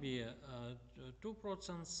 maybe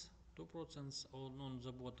 2% on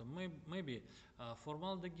the bottom, maybe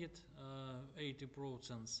formaldehyde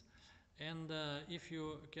 80%. And if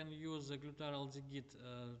you can use the glutaraldehyde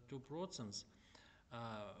 2%,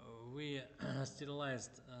 we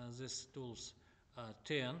sterilized these tools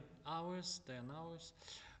 10 hours.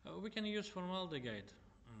 We can use formaldehyde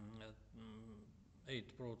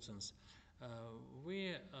 8%.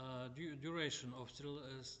 Duration of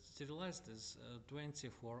sterilized is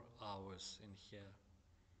 24 hours in here.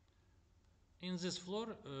 In this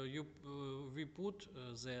floor, we put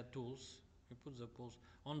the tools.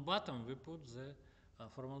 On bottom, we put the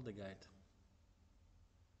formaldehyde.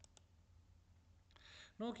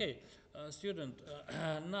 Okay, student.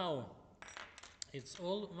 Now it's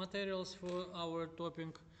all materials for our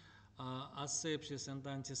topic, asepsis and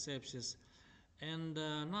antisepsis. And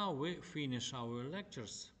now we finish our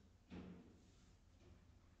lectures.